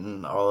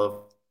and all of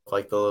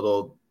like the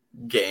little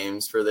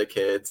games for the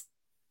kids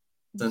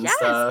and Yes.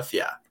 stuff.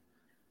 Yeah.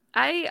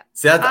 I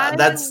See,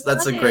 that's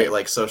love a great it.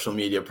 like social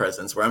media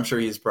presence where I'm sure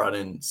he's brought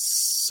in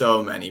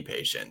so many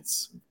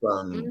patients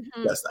from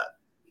just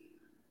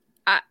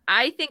that.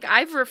 I think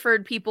I've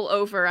referred people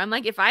over. I'm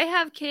like, if I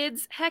have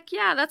kids, heck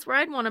yeah, that's where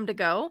I'd want them to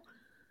go.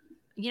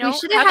 You We know,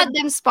 should have had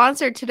them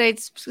sponsor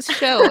today's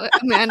show,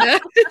 Amanda.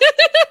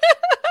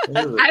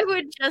 I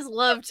would just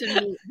love to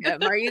meet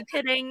him. Are you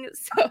kidding?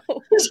 So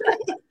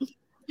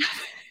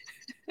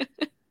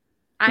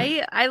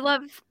I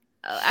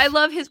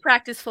love his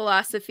practice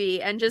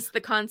philosophy and just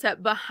the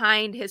concept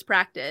behind his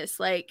practice,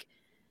 like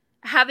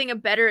having a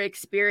better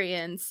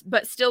experience,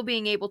 but still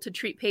being able to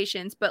treat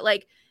patients, but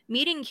like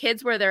meeting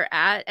kids where they're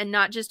at and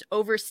not just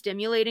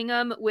overstimulating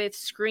them with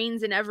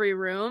screens in every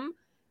room.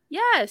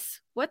 Yes.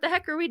 What the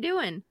heck are we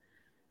doing?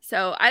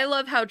 So I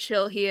love how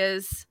chill he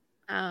is.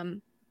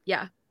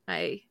 Yeah,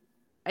 I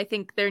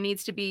think there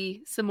needs to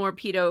be some more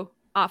pedo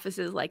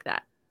offices like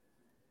that.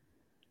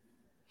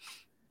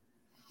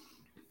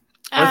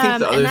 I think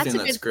the other thing a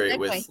that's good great segue.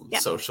 with Yeah.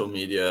 social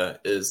media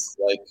is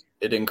like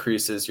it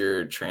increases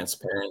your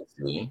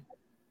transparency.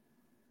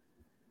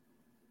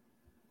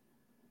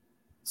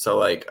 So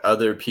like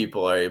other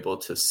people are able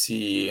to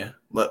see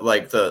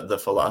like the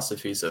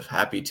philosophies of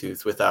Happy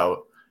Tooth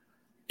without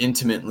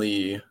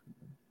intimately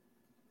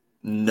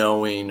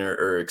knowing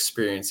or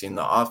experiencing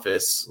the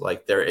office.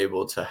 Like they're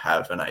able to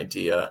have an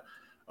idea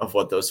of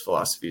what those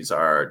philosophies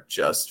are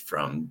just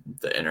from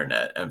the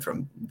internet and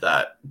from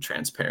that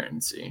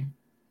transparency.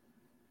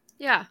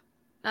 Yeah,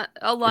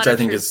 a lot Which of I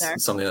think truth is there.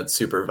 something that's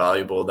super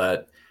valuable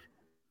that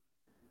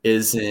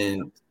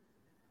isn't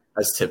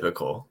as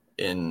typical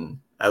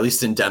in at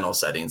least in dental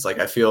settings. Like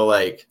I feel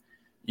like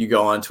you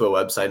go onto a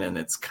website and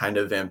it's kind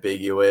of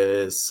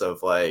ambiguous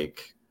of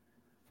like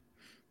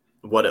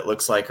what it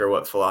looks like or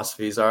what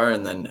philosophies are,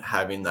 and then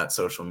having that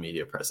social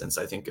media presence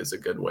I think is a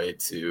good way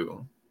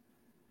to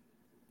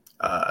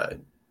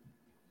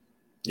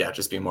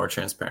just be more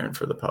transparent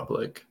for the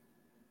public.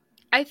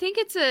 I think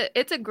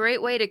it's a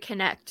great way to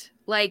connect.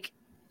 Like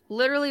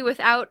literally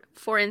without,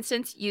 for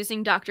instance,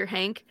 using Dr.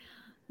 Hank,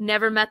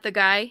 never met the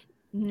guy,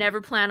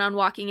 never plan on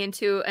walking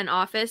into an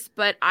office,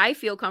 but I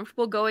feel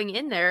comfortable going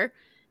in there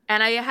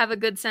and I have a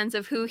good sense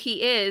of who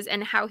he is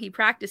and how he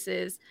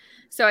practices.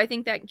 So I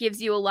think that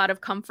gives you a lot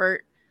of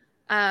comfort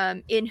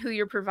in who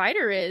your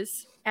provider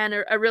is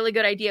and a really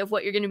good idea of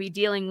what you're going to be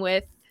dealing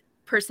with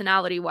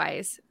personality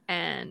wise.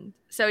 And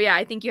so, yeah,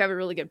 I think you have a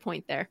really good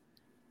point there.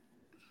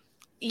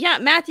 Yeah,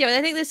 Matthew,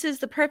 I think this is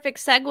the perfect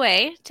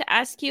segue to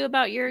ask you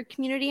about your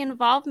community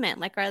involvement.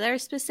 Like, are there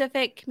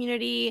specific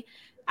community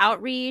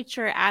outreach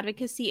or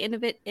advocacy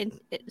initiatives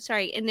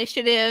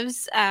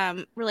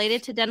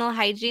related to dental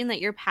hygiene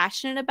that you're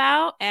passionate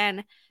about?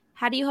 And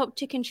how do you hope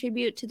to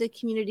contribute to the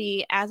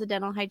community as a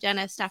dental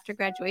hygienist after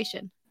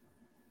graduation?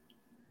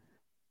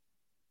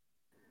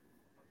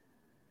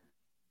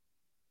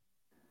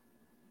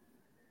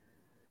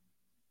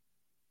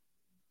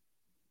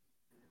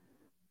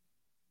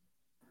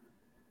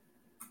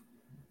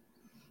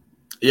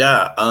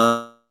 Yeah.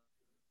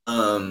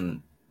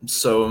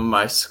 So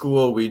my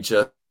school, we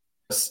just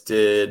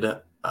did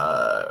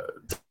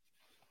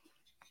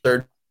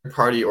third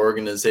party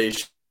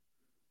organization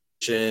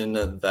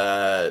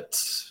that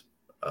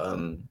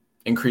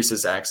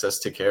increases access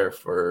to care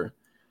for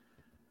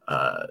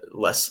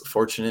less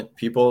fortunate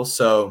people.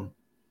 So,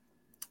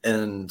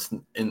 and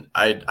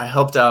I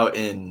helped out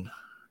in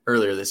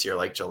earlier this year,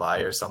 like July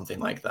or something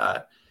like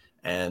that.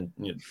 And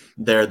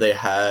there they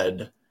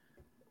had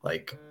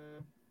like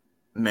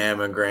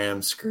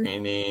mammogram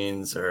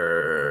screenings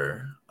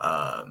or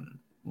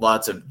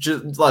lots of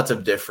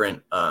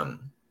different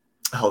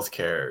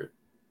healthcare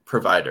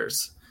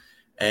providers,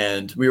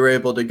 and we were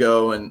able to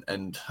go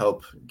and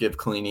help give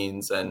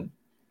cleanings. And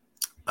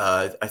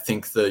I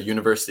think the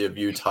University of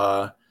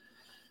Utah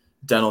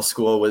dental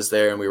school was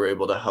there, and we were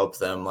able to help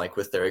them like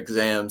with their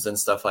exams and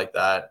stuff like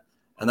that.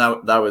 And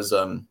that was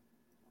a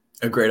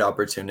great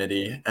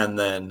opportunity. And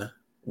then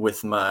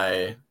with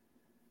my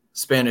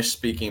Spanish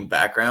speaking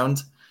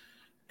background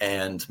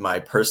and my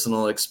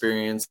personal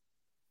experiences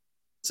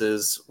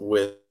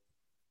with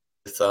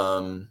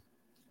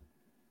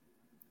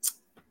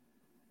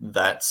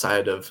that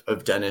side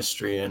of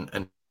dentistry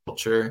and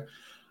culture,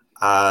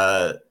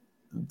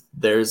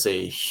 there's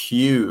a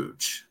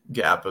huge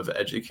gap of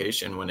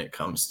education when it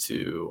comes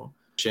to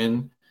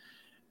chin.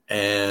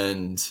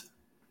 And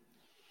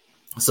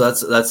so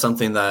that's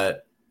something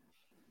that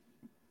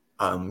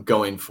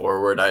going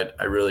forward,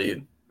 I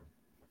really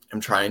am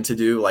trying to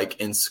do. Like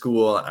in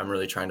school, I'm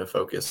really trying to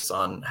focus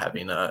on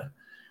having a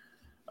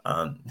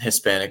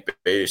Hispanic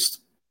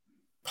based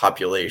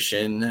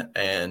population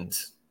and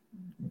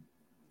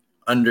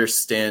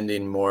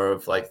understanding more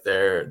of like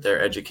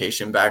their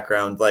education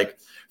background. Like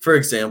for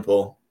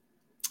example,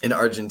 in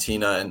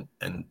Argentina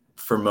and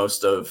for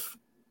most of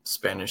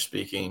Spanish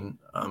speaking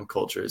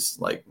cultures,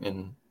 like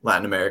in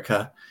Latin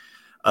America,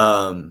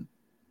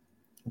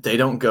 they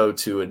don't go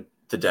to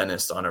the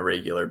dentist on a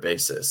regular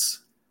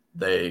basis.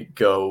 They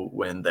go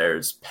when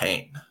there's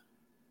pain.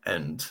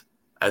 And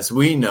as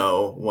we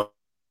know,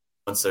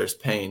 once there's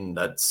pain,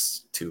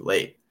 that's too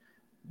late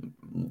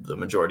the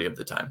majority of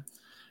the time.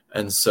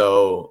 And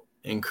so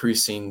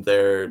increasing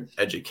their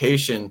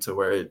education to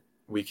where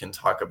we can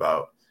talk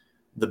about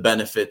the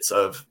benefits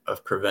of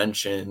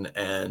prevention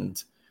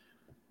and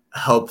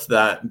help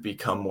that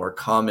become more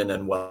common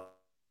and well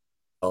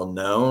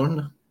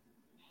known,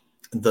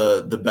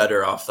 the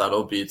better off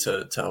that'll be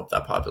to help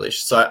that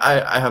population. So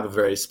I have a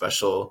very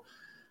special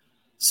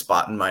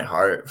spot in my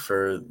heart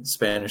for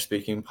Spanish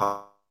speaking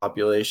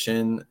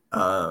population.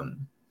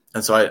 And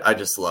so I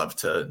just love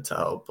to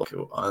help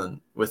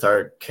with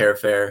our care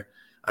fair.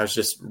 I was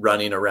just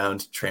running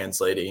around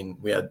translating.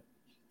 We had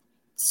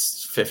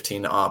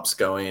 15 ops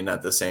going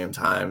at the same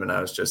time, and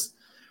I was just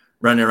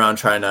running around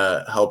trying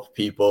to help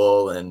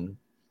people and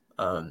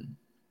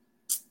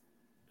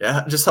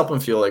just help them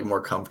feel like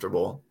more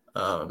comfortable.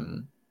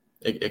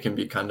 It can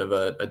be kind of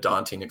a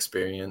daunting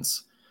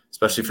experience,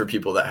 especially for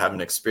people that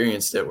haven't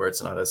experienced it, where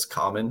it's not as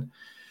common.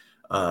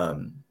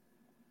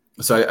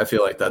 So I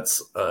feel like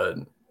that's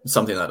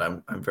something that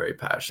I'm very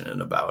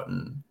passionate about,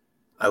 and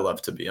I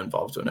love to be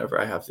involved whenever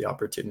I have the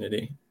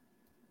opportunity.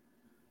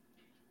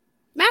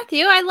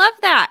 Matthew, I love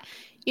that.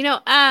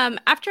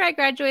 After I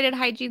graduated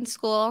hygiene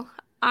school,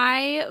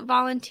 I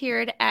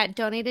volunteered at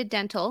Donated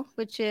Dental,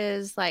 which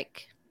is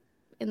like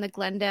in the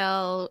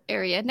Glendale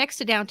area next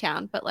to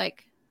downtown, but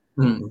like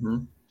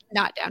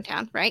not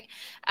downtown, right?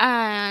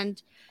 And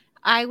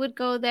I would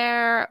go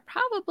there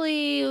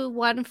probably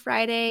one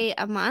Friday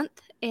a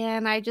month,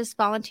 and I just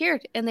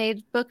volunteered, and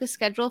they'd book a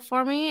schedule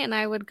for me, and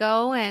I would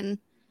go and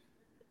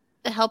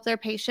help their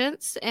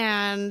patients,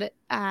 and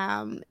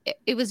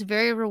it was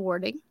very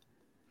rewarding.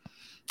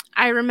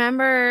 I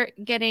remember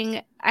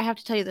I have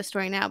to tell you the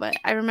story now, but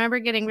I remember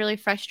getting really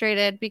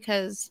frustrated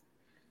because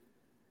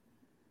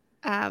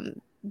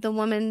the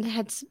woman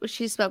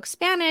she spoke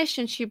Spanish,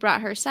 and she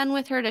brought her son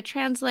with her to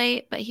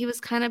translate, but he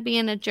was kind of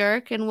being a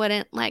jerk and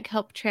wouldn't like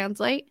help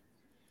translate.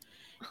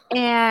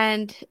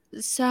 And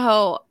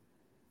so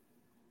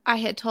I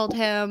had told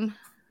him,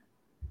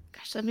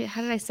 gosh, how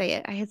did I say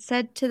it? I had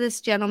said to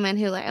this gentleman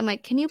who I'm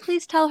like, can you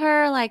please tell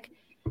her,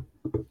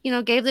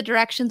 gave the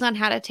directions on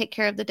how to take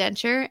care of the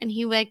denture, and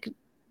he like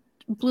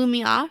blew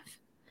me off.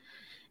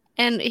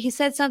 And he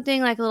said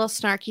something like a little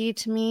snarky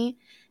to me.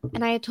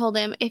 And I told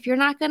him, if you're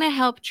not going to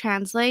help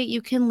translate,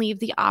 you can leave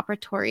the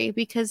operatory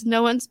because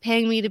no one's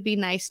paying me to be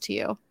nice to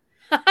you.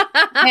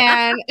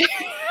 And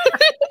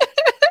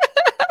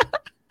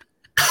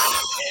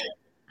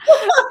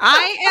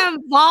I am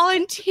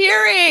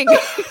volunteering.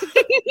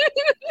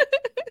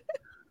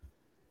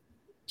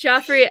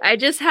 Joffrey, I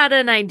just had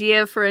an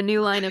idea for a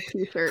new line of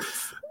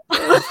t-shirts.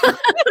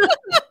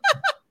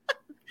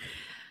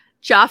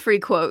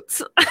 Joffrey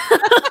quotes.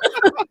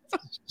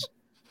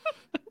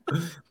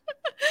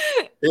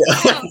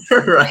 Yeah,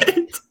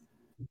 right.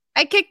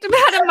 I kicked him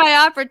out of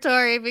my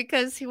operatory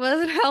because he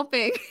wasn't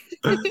helping.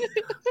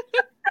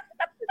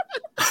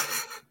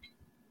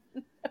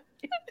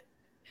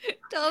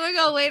 Tell him to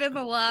go wait in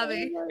the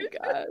lobby. Oh my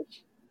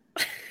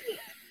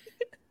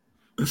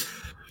gosh.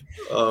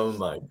 Oh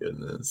my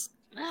goodness.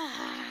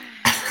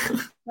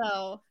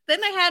 So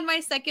then I had my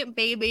second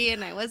baby,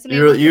 and I wasn't.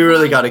 You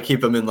really got to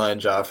keep him in line,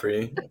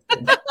 Joffrey.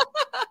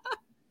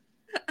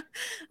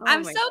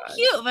 I'm so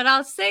cute, but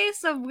I'll say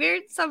some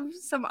weird, some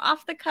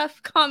off the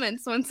cuff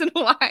comments once in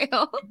a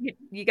while.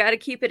 You got to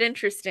keep it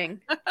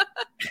interesting.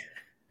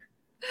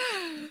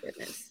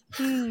 Goodness.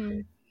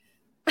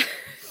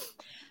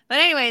 But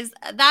anyways,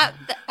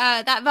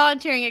 that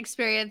volunteering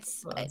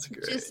experience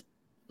just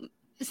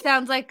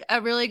sounds like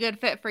a really good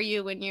fit for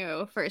you when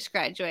you first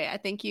graduate. I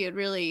think you'd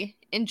really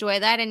enjoy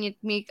that, and you'd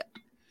make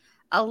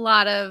a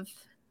lot of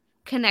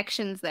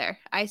connections there.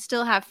 I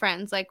still have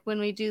friends, like when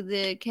we do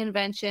the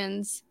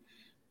conventions,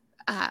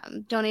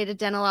 Donated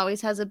Dental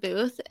always has a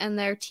booth, and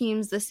their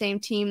team's the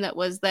same team that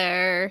was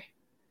there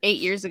 8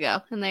 years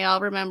ago, and they all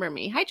remember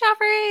me. Hi,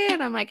 Joffrey.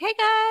 And I'm like, hey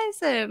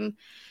guys. And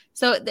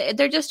so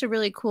they're just a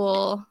really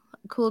cool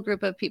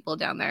group of people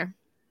down there.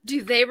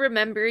 Do they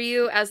remember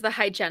you as the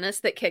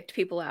hygienist that kicked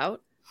people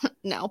out?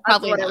 No,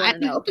 probably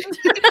not.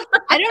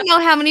 I don't know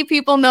how many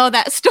people know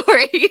that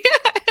story.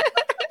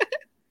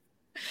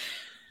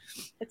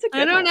 It's a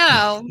good I don't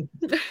know.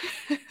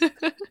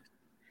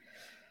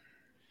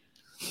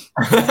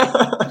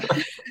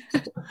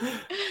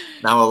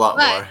 Now a lot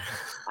more.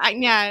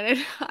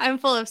 I'm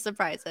full of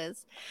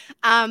surprises.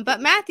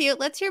 But Matthew,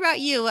 let's hear about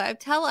you.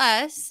 Tell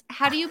us,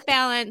 how do you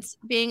balance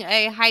being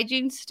a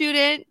hygiene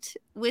student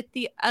with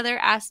the other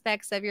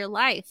aspects of your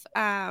life?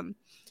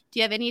 Do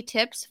you have any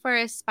tips for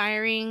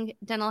aspiring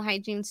dental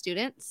hygiene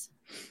students?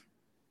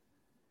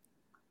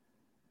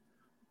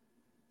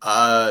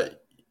 Yeah.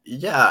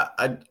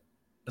 I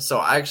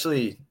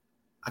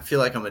feel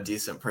like I'm a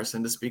decent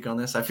person to speak on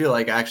this. I feel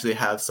like I actually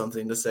have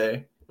something to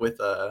say with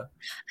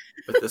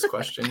this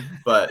question,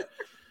 but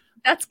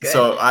that's good.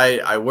 So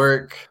I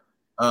work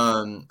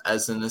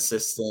as an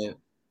assistant,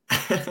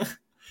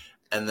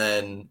 and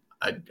then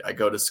I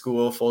go to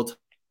school full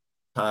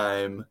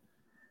time.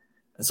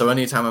 And so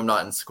anytime I'm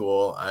not in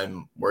school,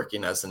 I'm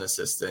working as an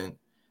assistant.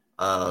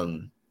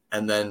 And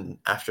then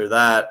after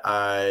that,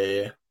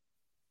 I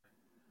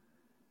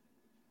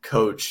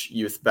coach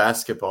youth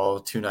basketball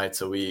 2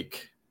 nights a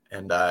week,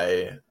 and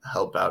I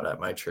help out at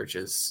my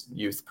church's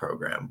youth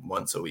program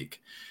once a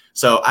week.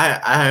 So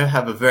I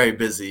have a very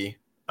busy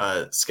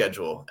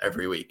schedule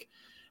every week.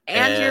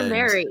 And you're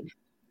married.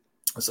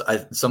 So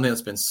something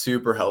that's been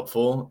super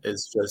helpful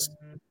is just,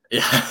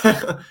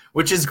 yeah,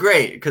 which is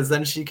great because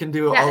then she can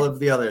do all of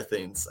the other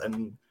things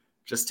and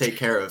just take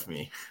care of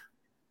me.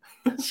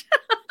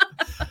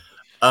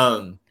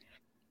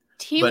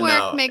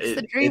 Teamwork makes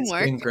the dream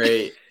work. It's been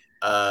great.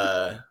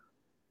 Well,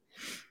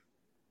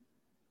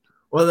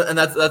 and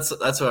that's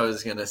what I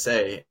was gonna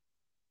say,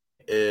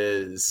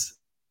 is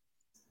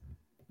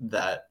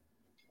that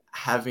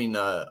having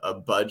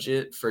a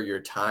budget for your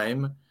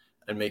time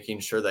and making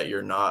sure that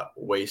you're not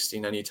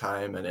wasting any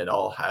time and it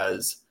all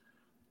has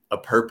a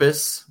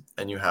purpose,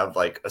 and you have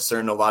like a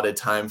certain allotted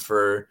time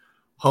for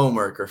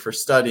homework or for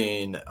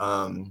studying.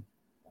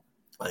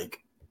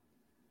 Like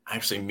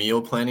actually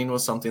meal planning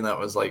was something that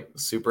was like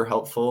super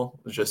helpful.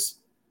 Just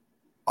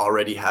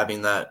already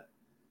having that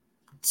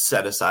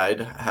set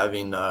aside,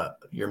 having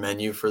your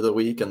menu for the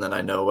week, and then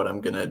I know what I'm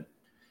gonna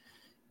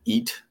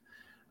eat.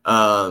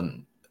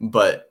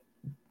 But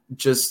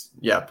just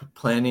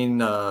planning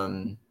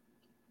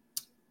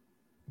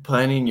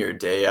your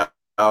day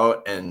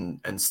out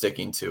and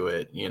sticking to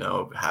it,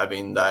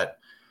 having that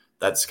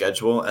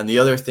schedule. And the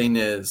other thing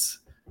is,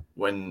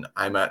 when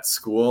I'm at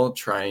school,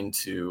 trying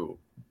to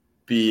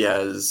be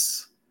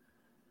as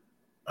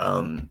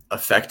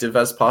effective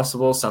as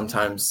possible.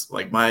 Sometimes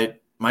like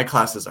my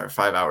classes are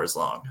 5 hours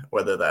long,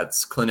 whether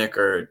that's clinic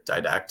or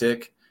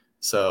didactic.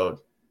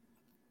 So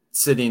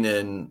sitting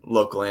in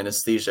local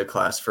anesthesia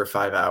class for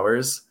 5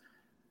 hours,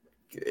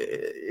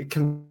 it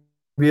can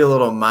be a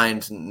little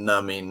mind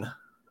numbing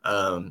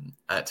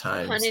at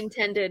times. Pun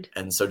intended.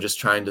 And so just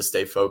trying to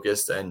stay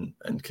focused and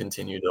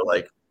continue to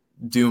like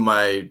do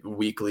my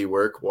weekly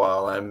work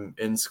while I'm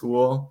in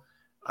school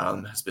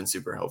has been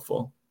super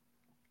helpful.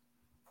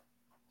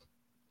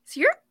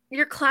 So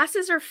your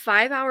classes are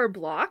 5-hour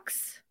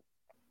blocks?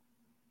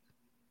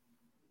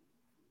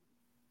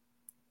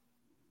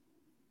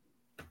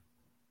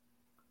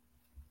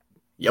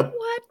 Yep.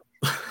 What?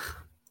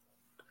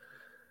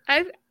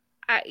 I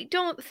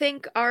don't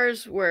think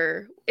ours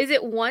were. Is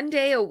it 1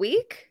 day a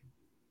week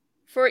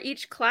for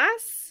each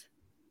class?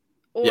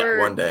 Or yeah,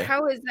 1 day.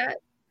 How is that?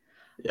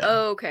 Yeah.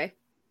 Oh, okay.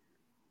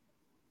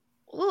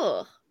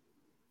 Ugh.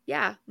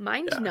 Yeah,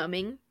 mind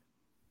numbing.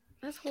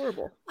 That's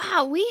horrible.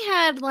 Wow, we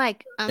had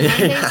like a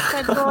Monday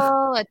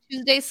schedule, a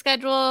Tuesday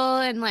schedule,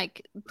 and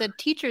like the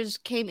teachers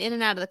came in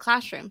and out of the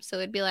classroom. So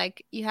it'd be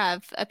like you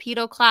have a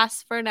pedo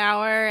class for an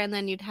hour, and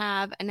then you'd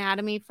have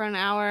anatomy for an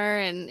hour,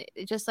 and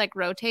it just like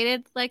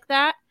rotated like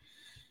that.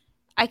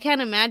 I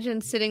can't imagine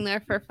sitting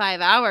there for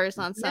 5 hours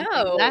on something.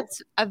 No.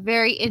 That's a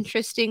very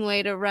interesting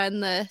way to run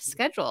the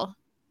schedule.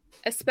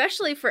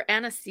 Especially for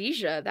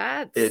anesthesia.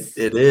 It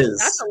is.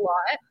 That's a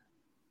lot.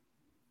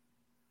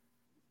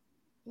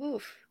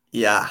 Oof.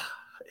 Yeah.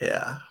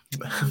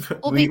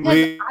 Well, we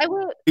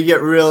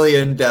get really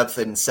in depth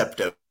in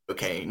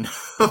septocaine.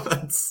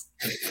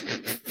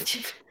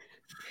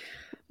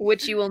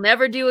 Which you will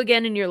never do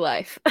again in your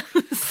life.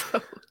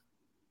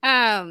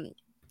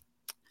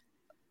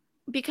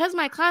 Because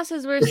my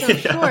classes were so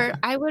short,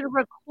 I would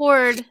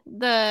record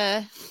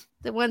the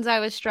ones I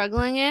was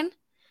struggling in,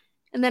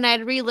 and then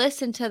I'd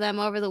re-listen to them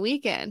over the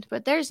weekend.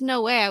 But there's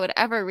no way I would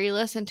ever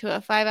re-listen to a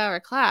 5-hour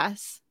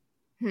class.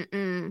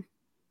 Mm-mm.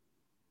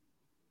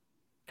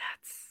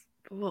 That's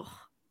ugh.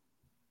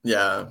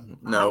 Yeah,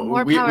 no,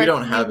 we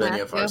don't have any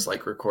of ours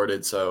like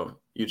recorded, so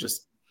you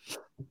just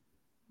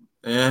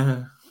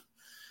I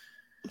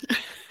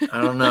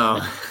don't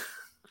know.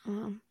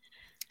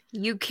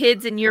 You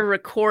kids and your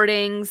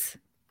recordings,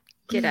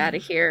 get out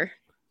of here.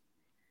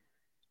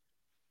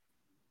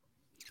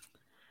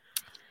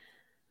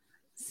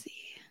 Let's see.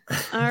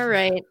 All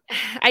right.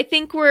 I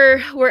think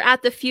we're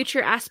at the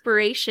future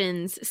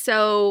aspirations.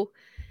 So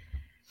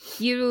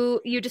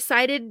you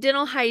decided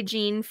dental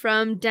hygiene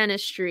from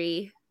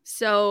dentistry.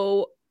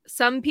 So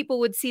some people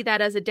would see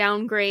that as a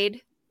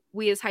downgrade.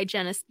 We as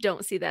hygienists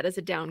don't see that as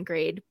a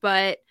downgrade.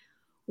 But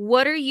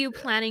what are you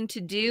planning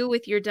to do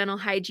with your dental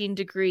hygiene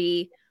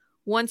degree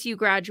once you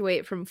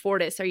graduate from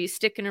Fortis? Are you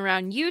sticking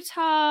around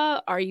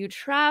Utah? Are you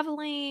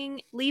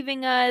traveling,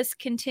 leaving us,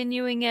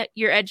 continuing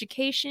your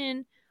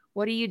education?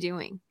 What are you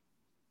doing?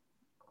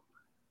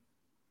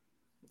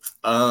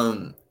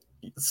 So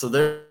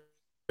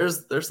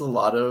there's a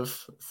lot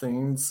of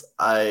things.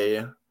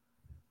 I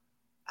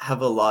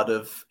have a lot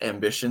of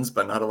ambitions,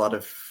 but not a lot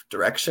of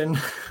direction.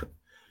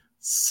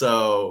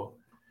 So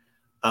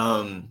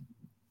I'm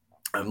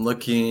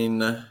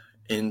looking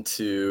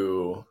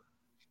into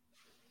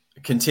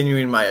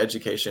continuing my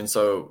education.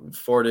 So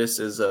Fortis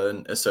is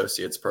an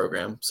associate's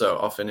program. So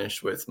I'll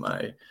finish with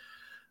my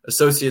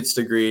associate's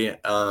degree.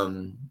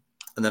 And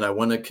then I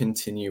want to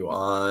continue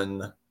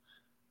on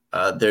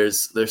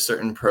there's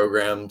certain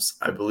programs.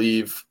 I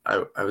believe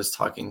I was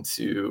talking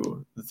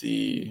to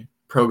the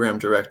program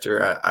director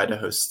at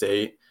Idaho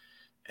State,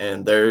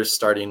 and they're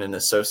starting an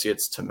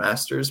associate's to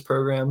master's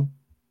program.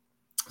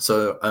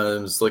 So I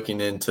was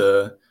looking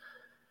into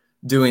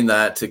doing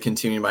that to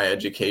continue my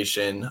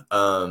education.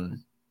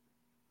 And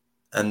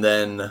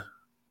then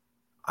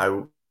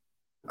I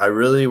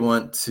really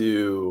want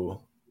to,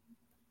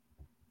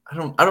 I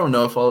don't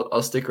know if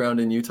I'll stick around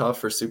in Utah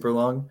for super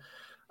long.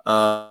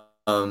 As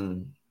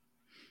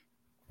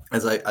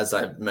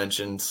I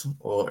mentioned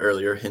a little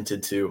earlier,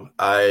 hinted to,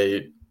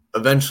 I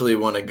eventually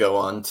want to go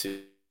on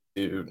to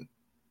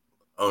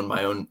own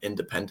my own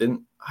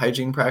independent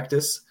hygiene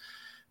practice.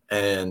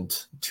 And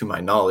to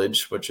my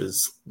knowledge, which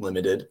is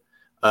limited,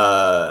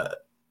 that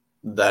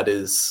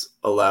is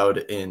allowed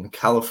in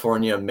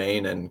California,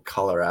 Maine, and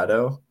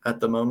Colorado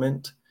at the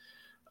moment.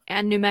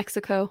 And New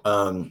Mexico.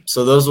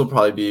 So those will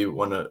probably be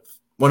one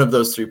of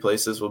those three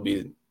places will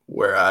be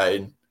where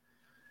I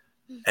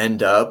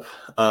end up.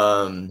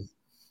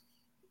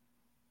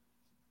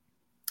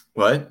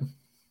 What?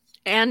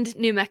 And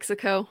New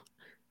Mexico.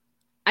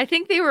 I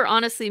think they were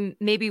honestly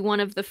maybe one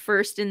of the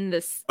first in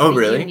this reunion.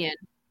 Really?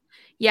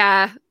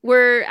 Yeah,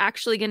 we're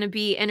actually going to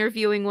be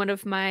interviewing one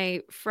of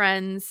my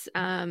friends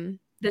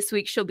this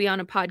week. She'll be on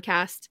a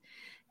podcast,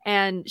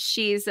 and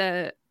she's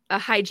just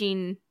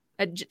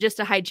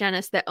a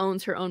hygienist that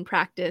owns her own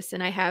practice.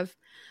 And I have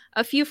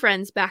a few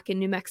friends back in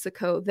New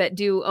Mexico that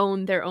do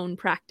own their own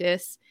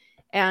practice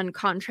and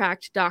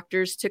contract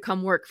doctors to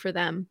come work for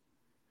them.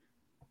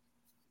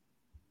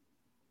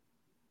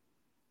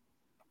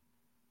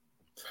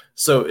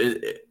 So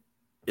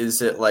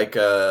is it like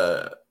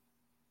a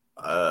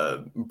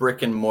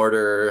brick and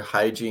mortar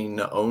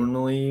hygiene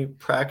only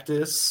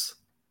practice?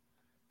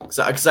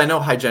 Because I know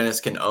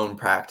hygienists can own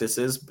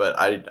practices, but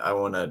I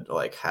want to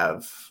like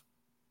have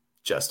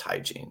just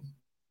hygiene.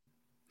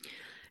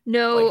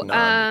 No,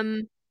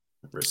 like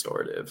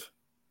restorative.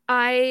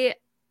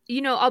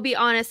 I'll be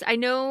honest.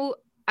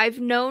 I've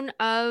known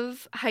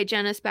of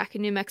hygienists back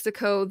in New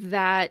Mexico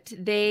that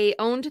they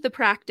owned the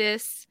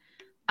practice,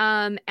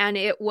 and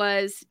it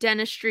was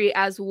dentistry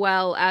as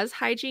well as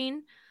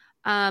hygiene.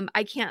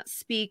 I can't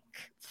speak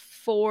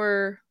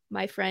for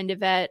my friend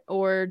Yvette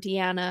or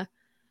Deanna.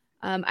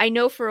 I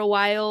know for a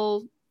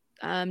while,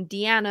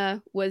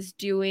 Deanna was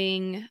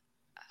doing,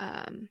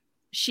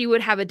 she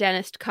would have a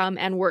dentist come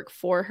and work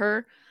for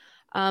her.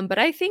 But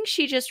I think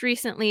she just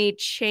recently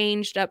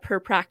changed up her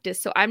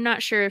practice. So I'm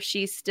not sure if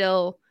she's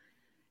still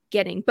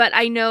getting, but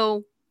I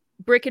know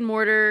brick and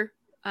mortar,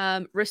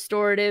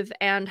 restorative,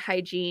 and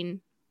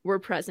hygiene were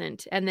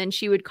present. And then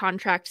she would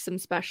contract some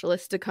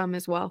specialists to come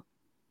as well.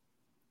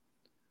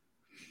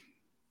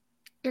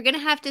 You're going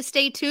to have to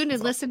stay tuned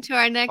and listen to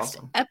our next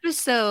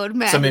episode,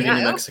 Matthew. So maybe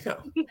New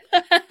Mexico.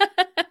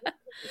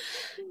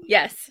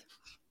 Yes.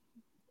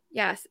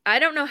 I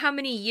don't know how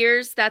many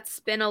years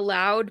that's been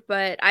allowed,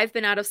 but I've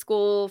been out of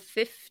school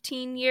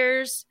 15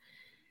 years.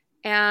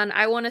 And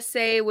I want to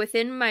say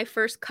within my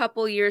first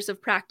couple years of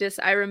practice,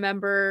 I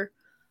remember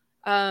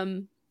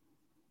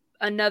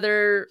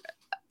another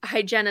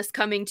hygienist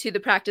coming to the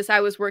practice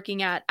I was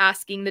working at,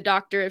 asking the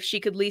doctor if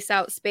she could lease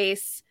out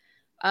space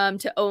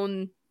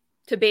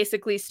to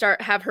basically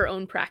have her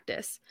own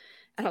practice.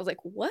 And I was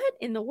like, what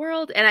in the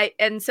world?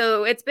 And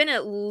so it's been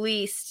at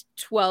least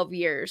 12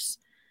 years,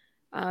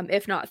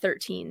 if not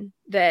 13,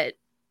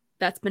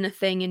 that's been a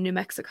thing in New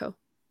Mexico.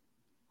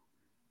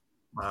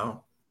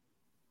 Wow.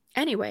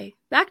 Anyway,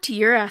 back to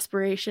your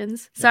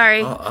aspirations.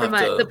 Sorry for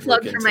the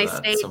plug for my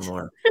state. Some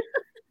more.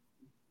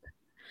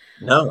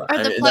 No,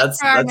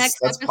 that's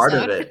episode. Part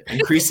of it.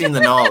 Increasing the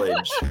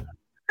knowledge.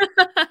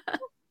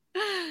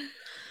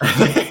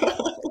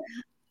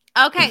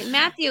 Okay,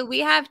 Matthew, we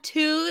have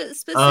two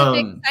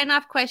specific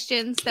sign-off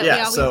questions that we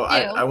always do.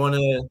 I want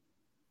to.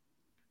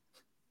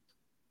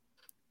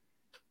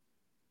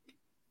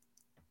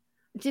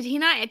 Did he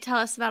not tell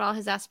us about all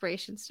his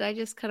aspirations? Did I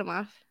just cut him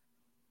off?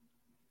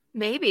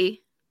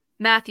 Maybe.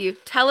 Matthew,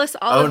 tell us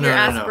all of your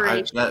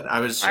aspirations. No. I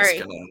was just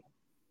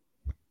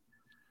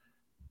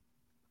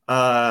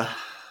gonna.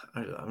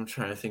 I'm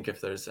trying to think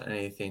if there's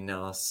anything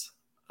else.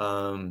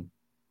 No.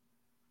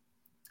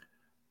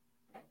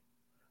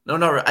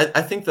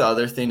 I think the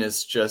other thing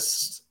is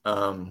just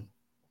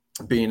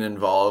being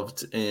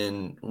involved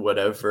in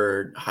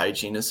whatever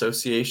hygiene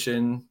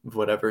association,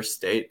 whatever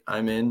state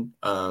I'm in.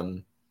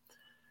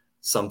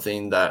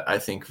 Something that I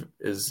think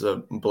is a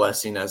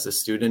blessing as a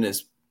student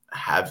is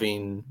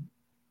having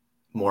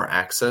more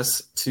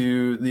access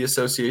to the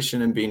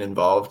association and being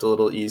involved a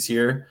little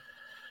easier.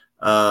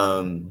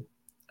 And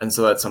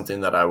so that's something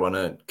that I want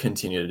to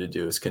continue to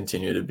do, is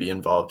continue to be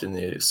involved in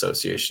the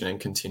association and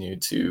continue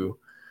to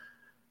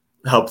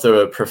help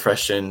the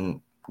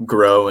profession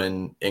grow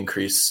and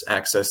increase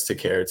access to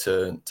care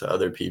to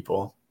other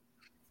people.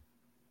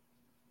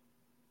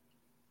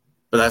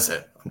 But that's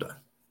it. I'm done.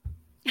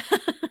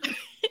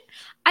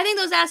 I think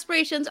those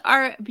aspirations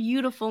are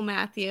beautiful,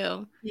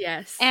 Matthew.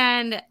 Yes.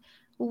 And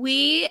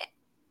we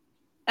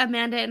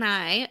Amanda and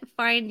I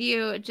find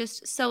you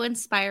just so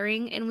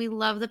inspiring, and we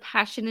love the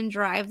passion and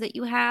drive that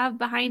you have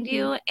behind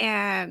you.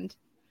 And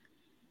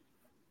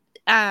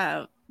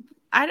and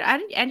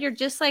you're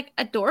just like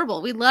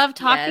adorable. We love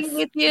talking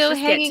with you,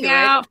 hanging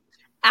out.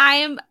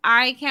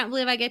 I can't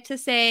believe I get to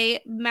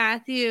say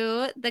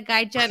Matthew, the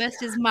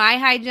Guygenist, is my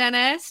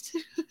hygienist.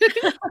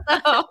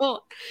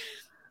 So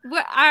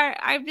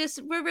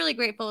we're really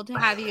grateful to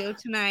have you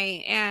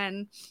tonight,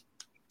 and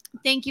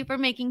thank you for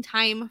making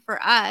time for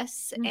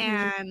us.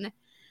 And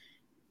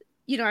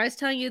I was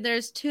telling you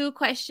there's 2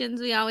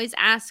 questions we always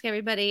ask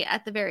everybody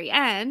at the very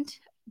end,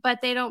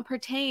 but they don't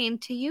pertain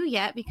to you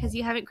yet because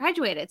you haven't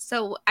graduated.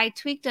 So I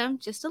tweaked them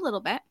just a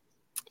little bit.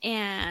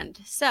 And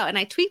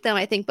I tweaked them,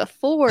 I think,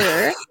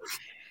 before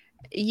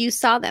you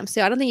saw them.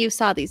 So I don't think you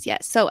saw these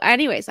yet. So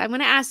anyways, I'm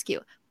going to ask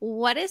you,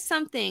 what is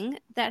something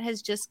that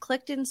has just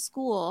clicked in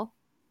school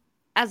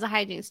as a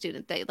hygiene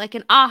student, that like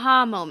an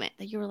aha moment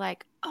that you were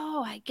like,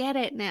 oh, I get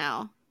it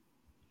now?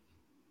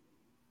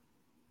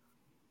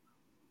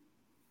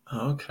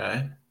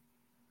 Okay.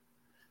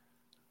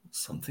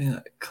 Something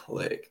that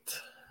clicked.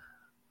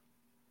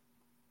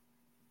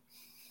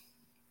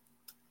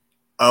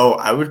 Oh,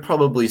 I would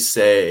probably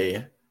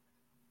say,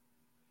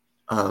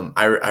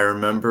 I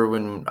remember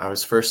when I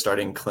was first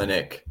starting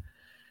clinic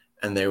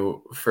and they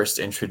first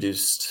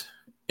introduced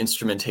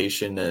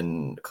instrumentation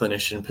and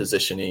clinician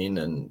positioning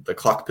and the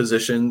clock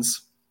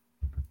positions.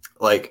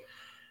 Like,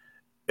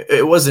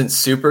 it wasn't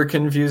super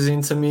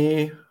confusing to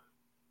me,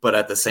 but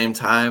at the same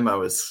time, I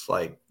was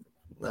like,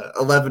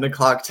 11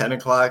 o'clock, 10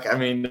 o'clock. I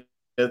mean,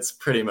 it's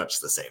pretty much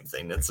the same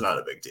thing. It's not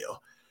a big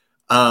deal.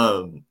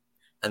 And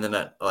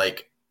then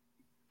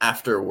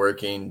after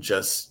working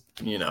just,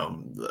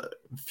 the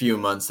few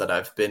months that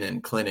I've been in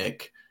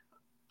clinic,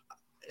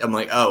 I'm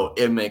like, oh,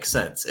 it makes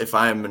sense. If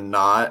I'm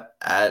not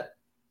at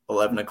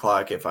 11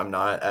 o'clock, if I'm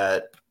not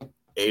at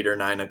 8 or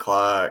 9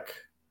 o'clock,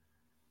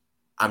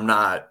 I'm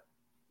not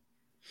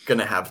going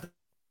to have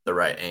the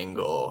right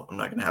angle. I'm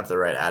not going to have the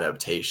right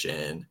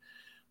adaptation.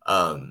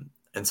 And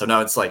so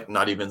now it's like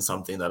not even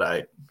something that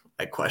I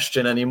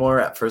question anymore.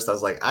 At first I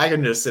was like, I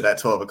can just sit at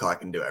 12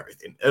 o'clock and do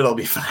everything. It'll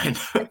be fine.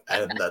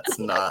 And that's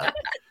not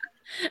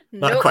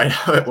quite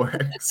how it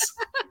works.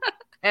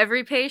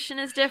 Every patient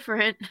is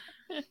different.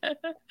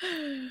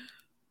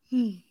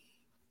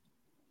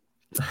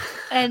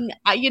 And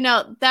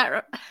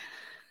that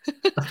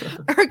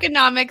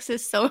ergonomics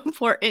is so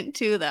important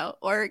too, though.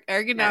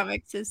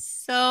 Ergonomics is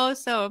so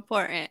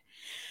important.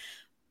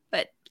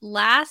 But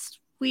last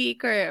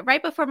week, or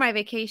right before my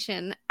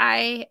vacation,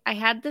 I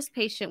had this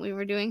patient. We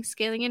were doing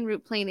scaling and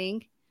root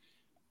planing,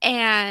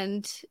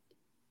 and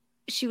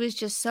she was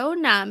just so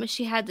numb.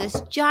 She had this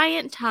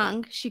giant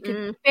tongue. She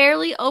could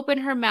barely open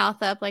her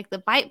mouth up. Like the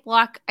bite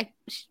block,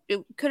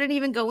 it couldn't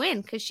even go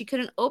in because she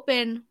couldn't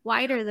open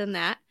wider than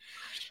that.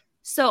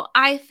 So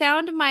I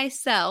found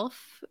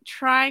myself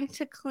trying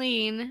to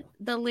clean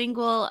the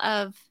lingual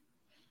of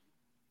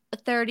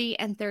 30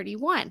 and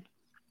 31.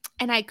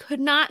 And I could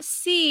not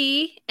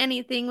see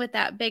anything with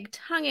that big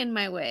tongue in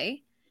my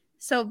way.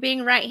 So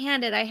being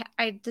right-handed,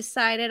 I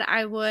decided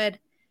I would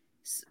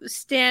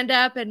stand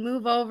up and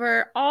move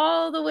over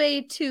all the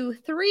way to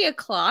 3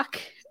 o'clock.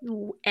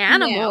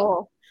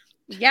 Animal.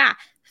 Yeah,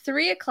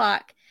 3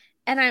 o'clock.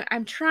 And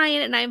I'm trying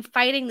it, and I'm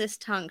fighting this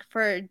tongue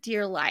for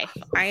dear life.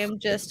 I am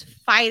just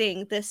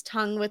fighting this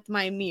tongue with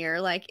my mirror.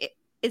 Like,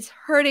 it's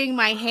hurting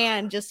my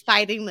hand just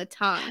fighting the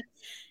tongue.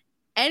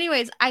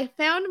 Anyways, I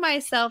found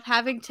myself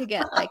having to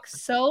get like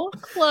so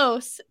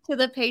close to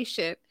the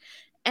patient.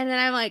 And then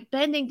I'm like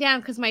bending down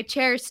because my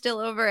chair is still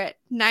over at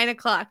 9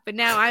 o'clock, but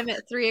now I'm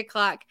at 3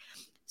 o'clock.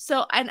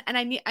 So,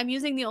 I'm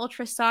using the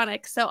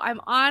ultrasonic. So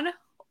I'm on,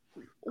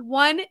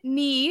 one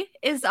knee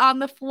is on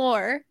the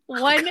floor,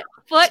 one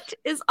foot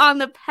is on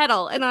the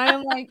pedal, and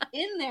I'm like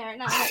in there.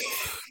 And I'm like,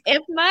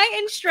 if my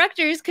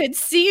instructors could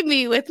see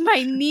me with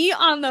my knee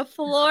on the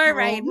floor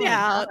right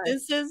now,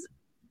 this is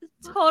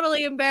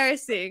totally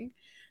embarrassing.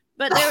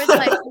 But there was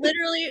like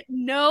literally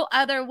no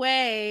other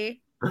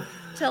way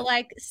to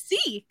like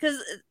see, because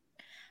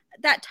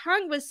that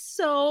tongue was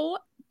so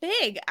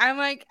big. I'm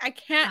like, I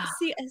can't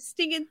see a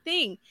stinking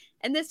thing.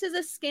 And this is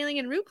a scaling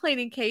and root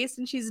planing case,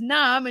 and she's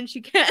numb and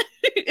she can't.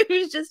 It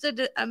was just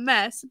a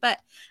mess. But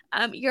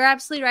you're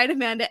absolutely right,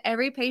 Amanda.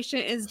 Every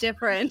patient is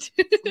different.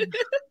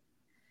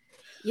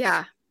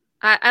 Yeah.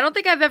 I don't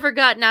think I've ever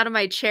gotten out of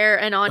my chair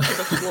and onto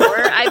the floor.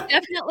 I've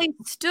definitely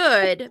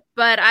stood,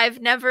 but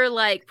I've never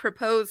like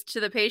proposed to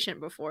the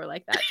patient before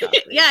like that.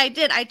 Yeah, I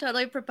did. I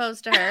totally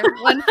proposed to her.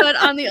 One foot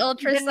on the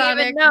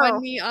ultrasonic,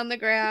 one knee on the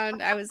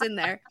ground. I was in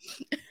there.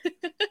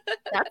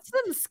 That's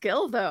some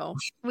skill, though.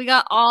 We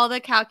got all the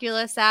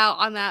calculus out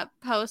on that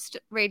post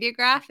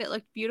radiograph. It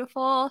looked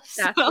beautiful.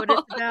 That's what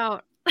it's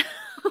about.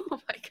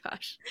 Oh my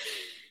gosh.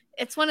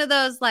 It's one of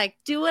those like,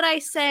 do what I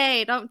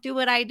say, don't do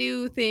what I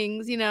do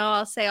things.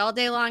 I'll say all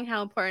day long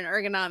how important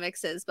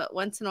ergonomics is, but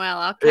once in a while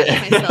I'll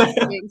catch myself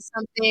doing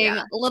something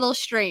a little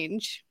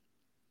strange.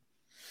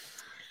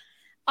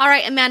 All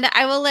right, Amanda,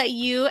 I will let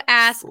you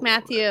ask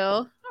Matthew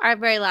our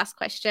very last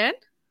question.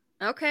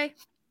 Okay.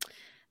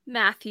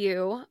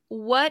 Matthew,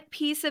 what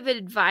piece of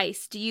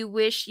advice do you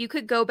wish you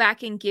could go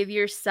back and give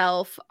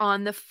yourself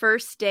on the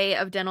first day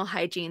of dental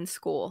hygiene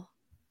school?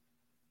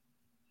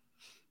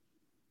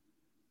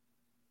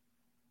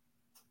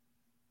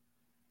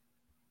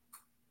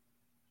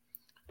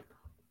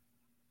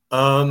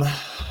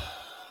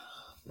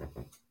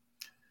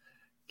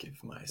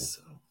 Give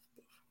myself.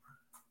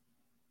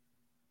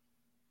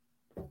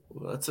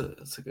 Well, that's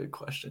a good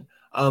question.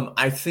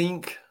 I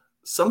think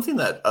something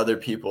that other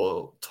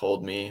people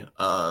told me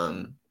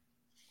that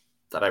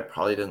I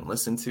probably didn't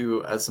listen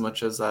to as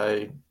much as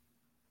I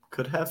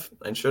could have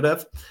and should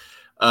have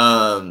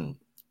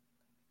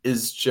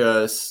is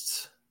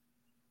just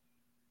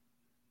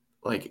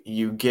like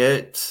you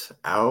get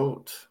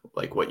out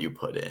like what you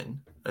put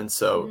in. And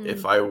so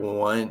if I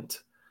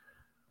want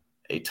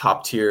a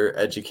top tier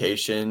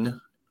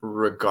education,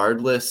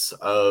 regardless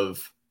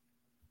of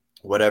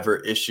whatever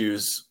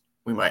issues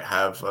we might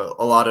have,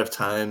 a lot of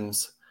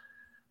times,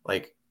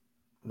 like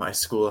my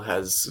school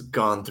has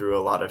gone through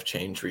a lot of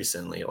change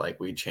recently. Like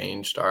we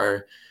changed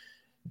our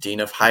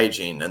dean of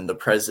hygiene and the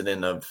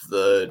president of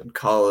the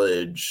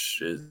college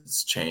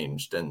is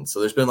changed. And so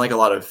there's been like a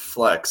lot of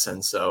flex.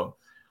 And so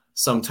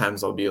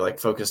sometimes I'll be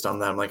like focused on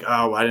that. I'm like,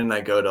 oh, why didn't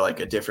I go to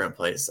like a different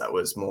place that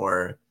was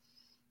more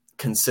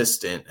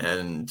consistent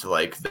and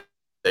like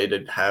they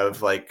did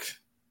have like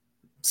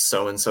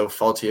so-and-so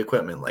faulty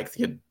equipment, like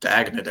the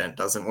Guygenist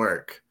doesn't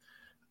work.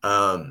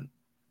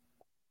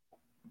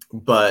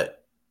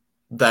 But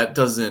that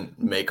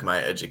doesn't make my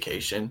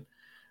education.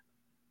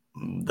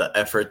 The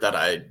effort that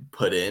I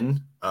put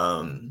in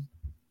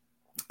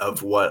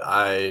of what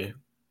I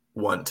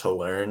want to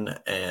learn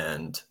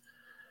and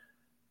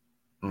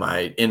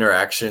my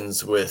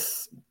interactions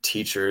with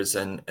teachers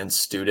and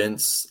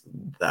students,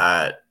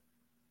 that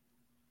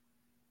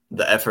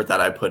the effort that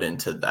I put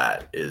into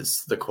that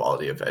is the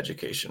quality of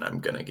education I'm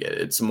going to get.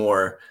 It's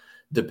more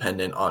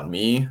dependent on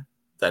me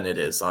than it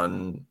is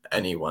on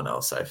anyone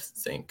else, I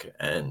think.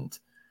 And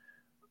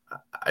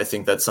I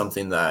think that's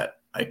something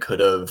that I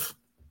could have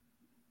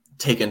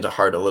taken to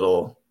heart a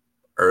little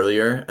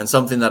earlier, and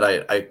something that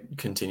I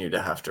continue to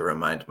have to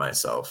remind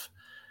myself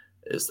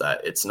is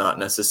that it's not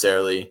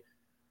necessarily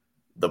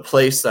the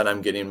place that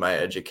I'm getting my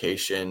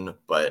education,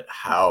 but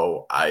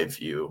how I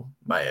view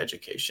my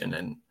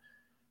education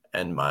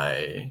and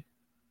my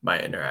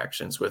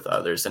interactions with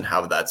others, and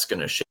how that's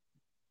going to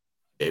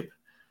shape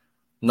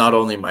not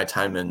only my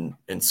time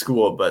in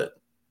school, but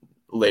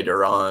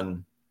later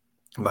on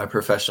my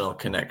professional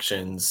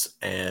connections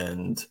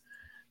and,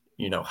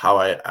 you know, how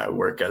I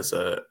work as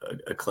a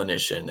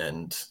clinician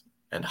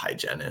and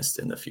hygienist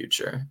in the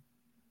future.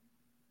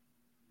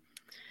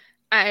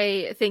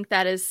 I think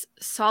that is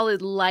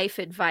solid life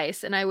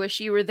advice. And I wish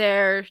you were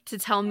there to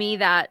tell me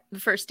that the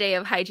first day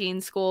of hygiene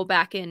school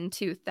back in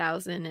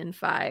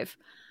 2005.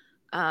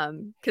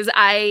 Because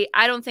I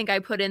don't think I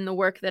put in the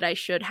work that I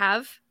should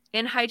have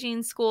in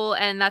hygiene school,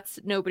 and that's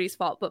nobody's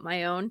fault but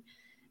my own.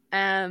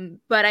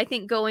 But I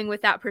think going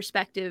with that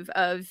perspective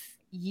of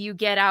you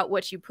get out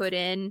what you put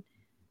in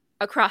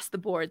across the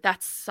board,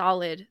 that's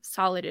solid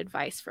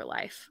advice for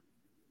life.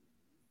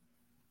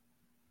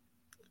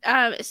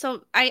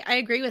 So I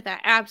agree with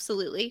that.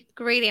 Absolutely.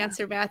 Great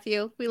answer,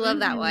 Matthew. We love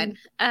that one.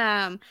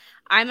 I'm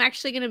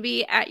actually going to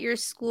be at your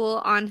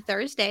school on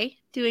Thursday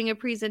doing a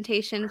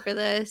presentation for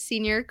the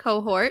senior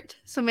cohort.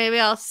 So maybe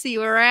I'll see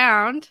you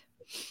around.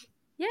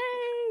 Yay.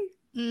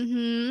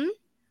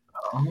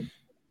 Mm-hmm.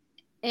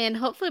 And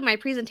hopefully my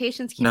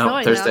presentations keep no,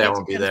 going. Thursday I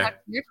won't be there.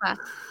 Your class.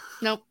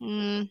 Nope.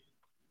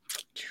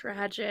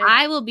 Tragic.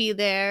 I will be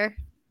there.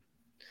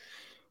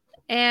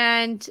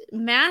 And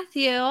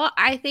Matthew,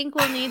 I think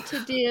we'll need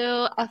to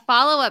do a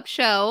follow-up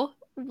show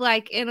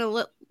like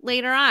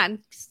later on.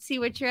 See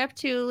what you're up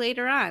to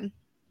later on.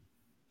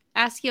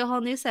 Ask you a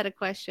whole new set of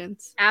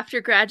questions. After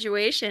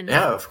graduation.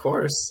 Yeah, of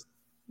course.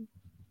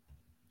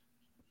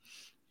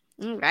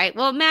 All right.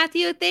 Well,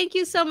 Matthew, thank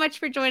you so much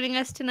for joining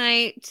us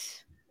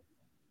tonight.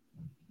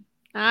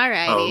 All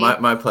right. Oh,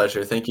 my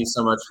pleasure. Thank you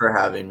so much for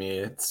having me.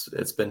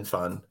 It's been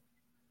fun.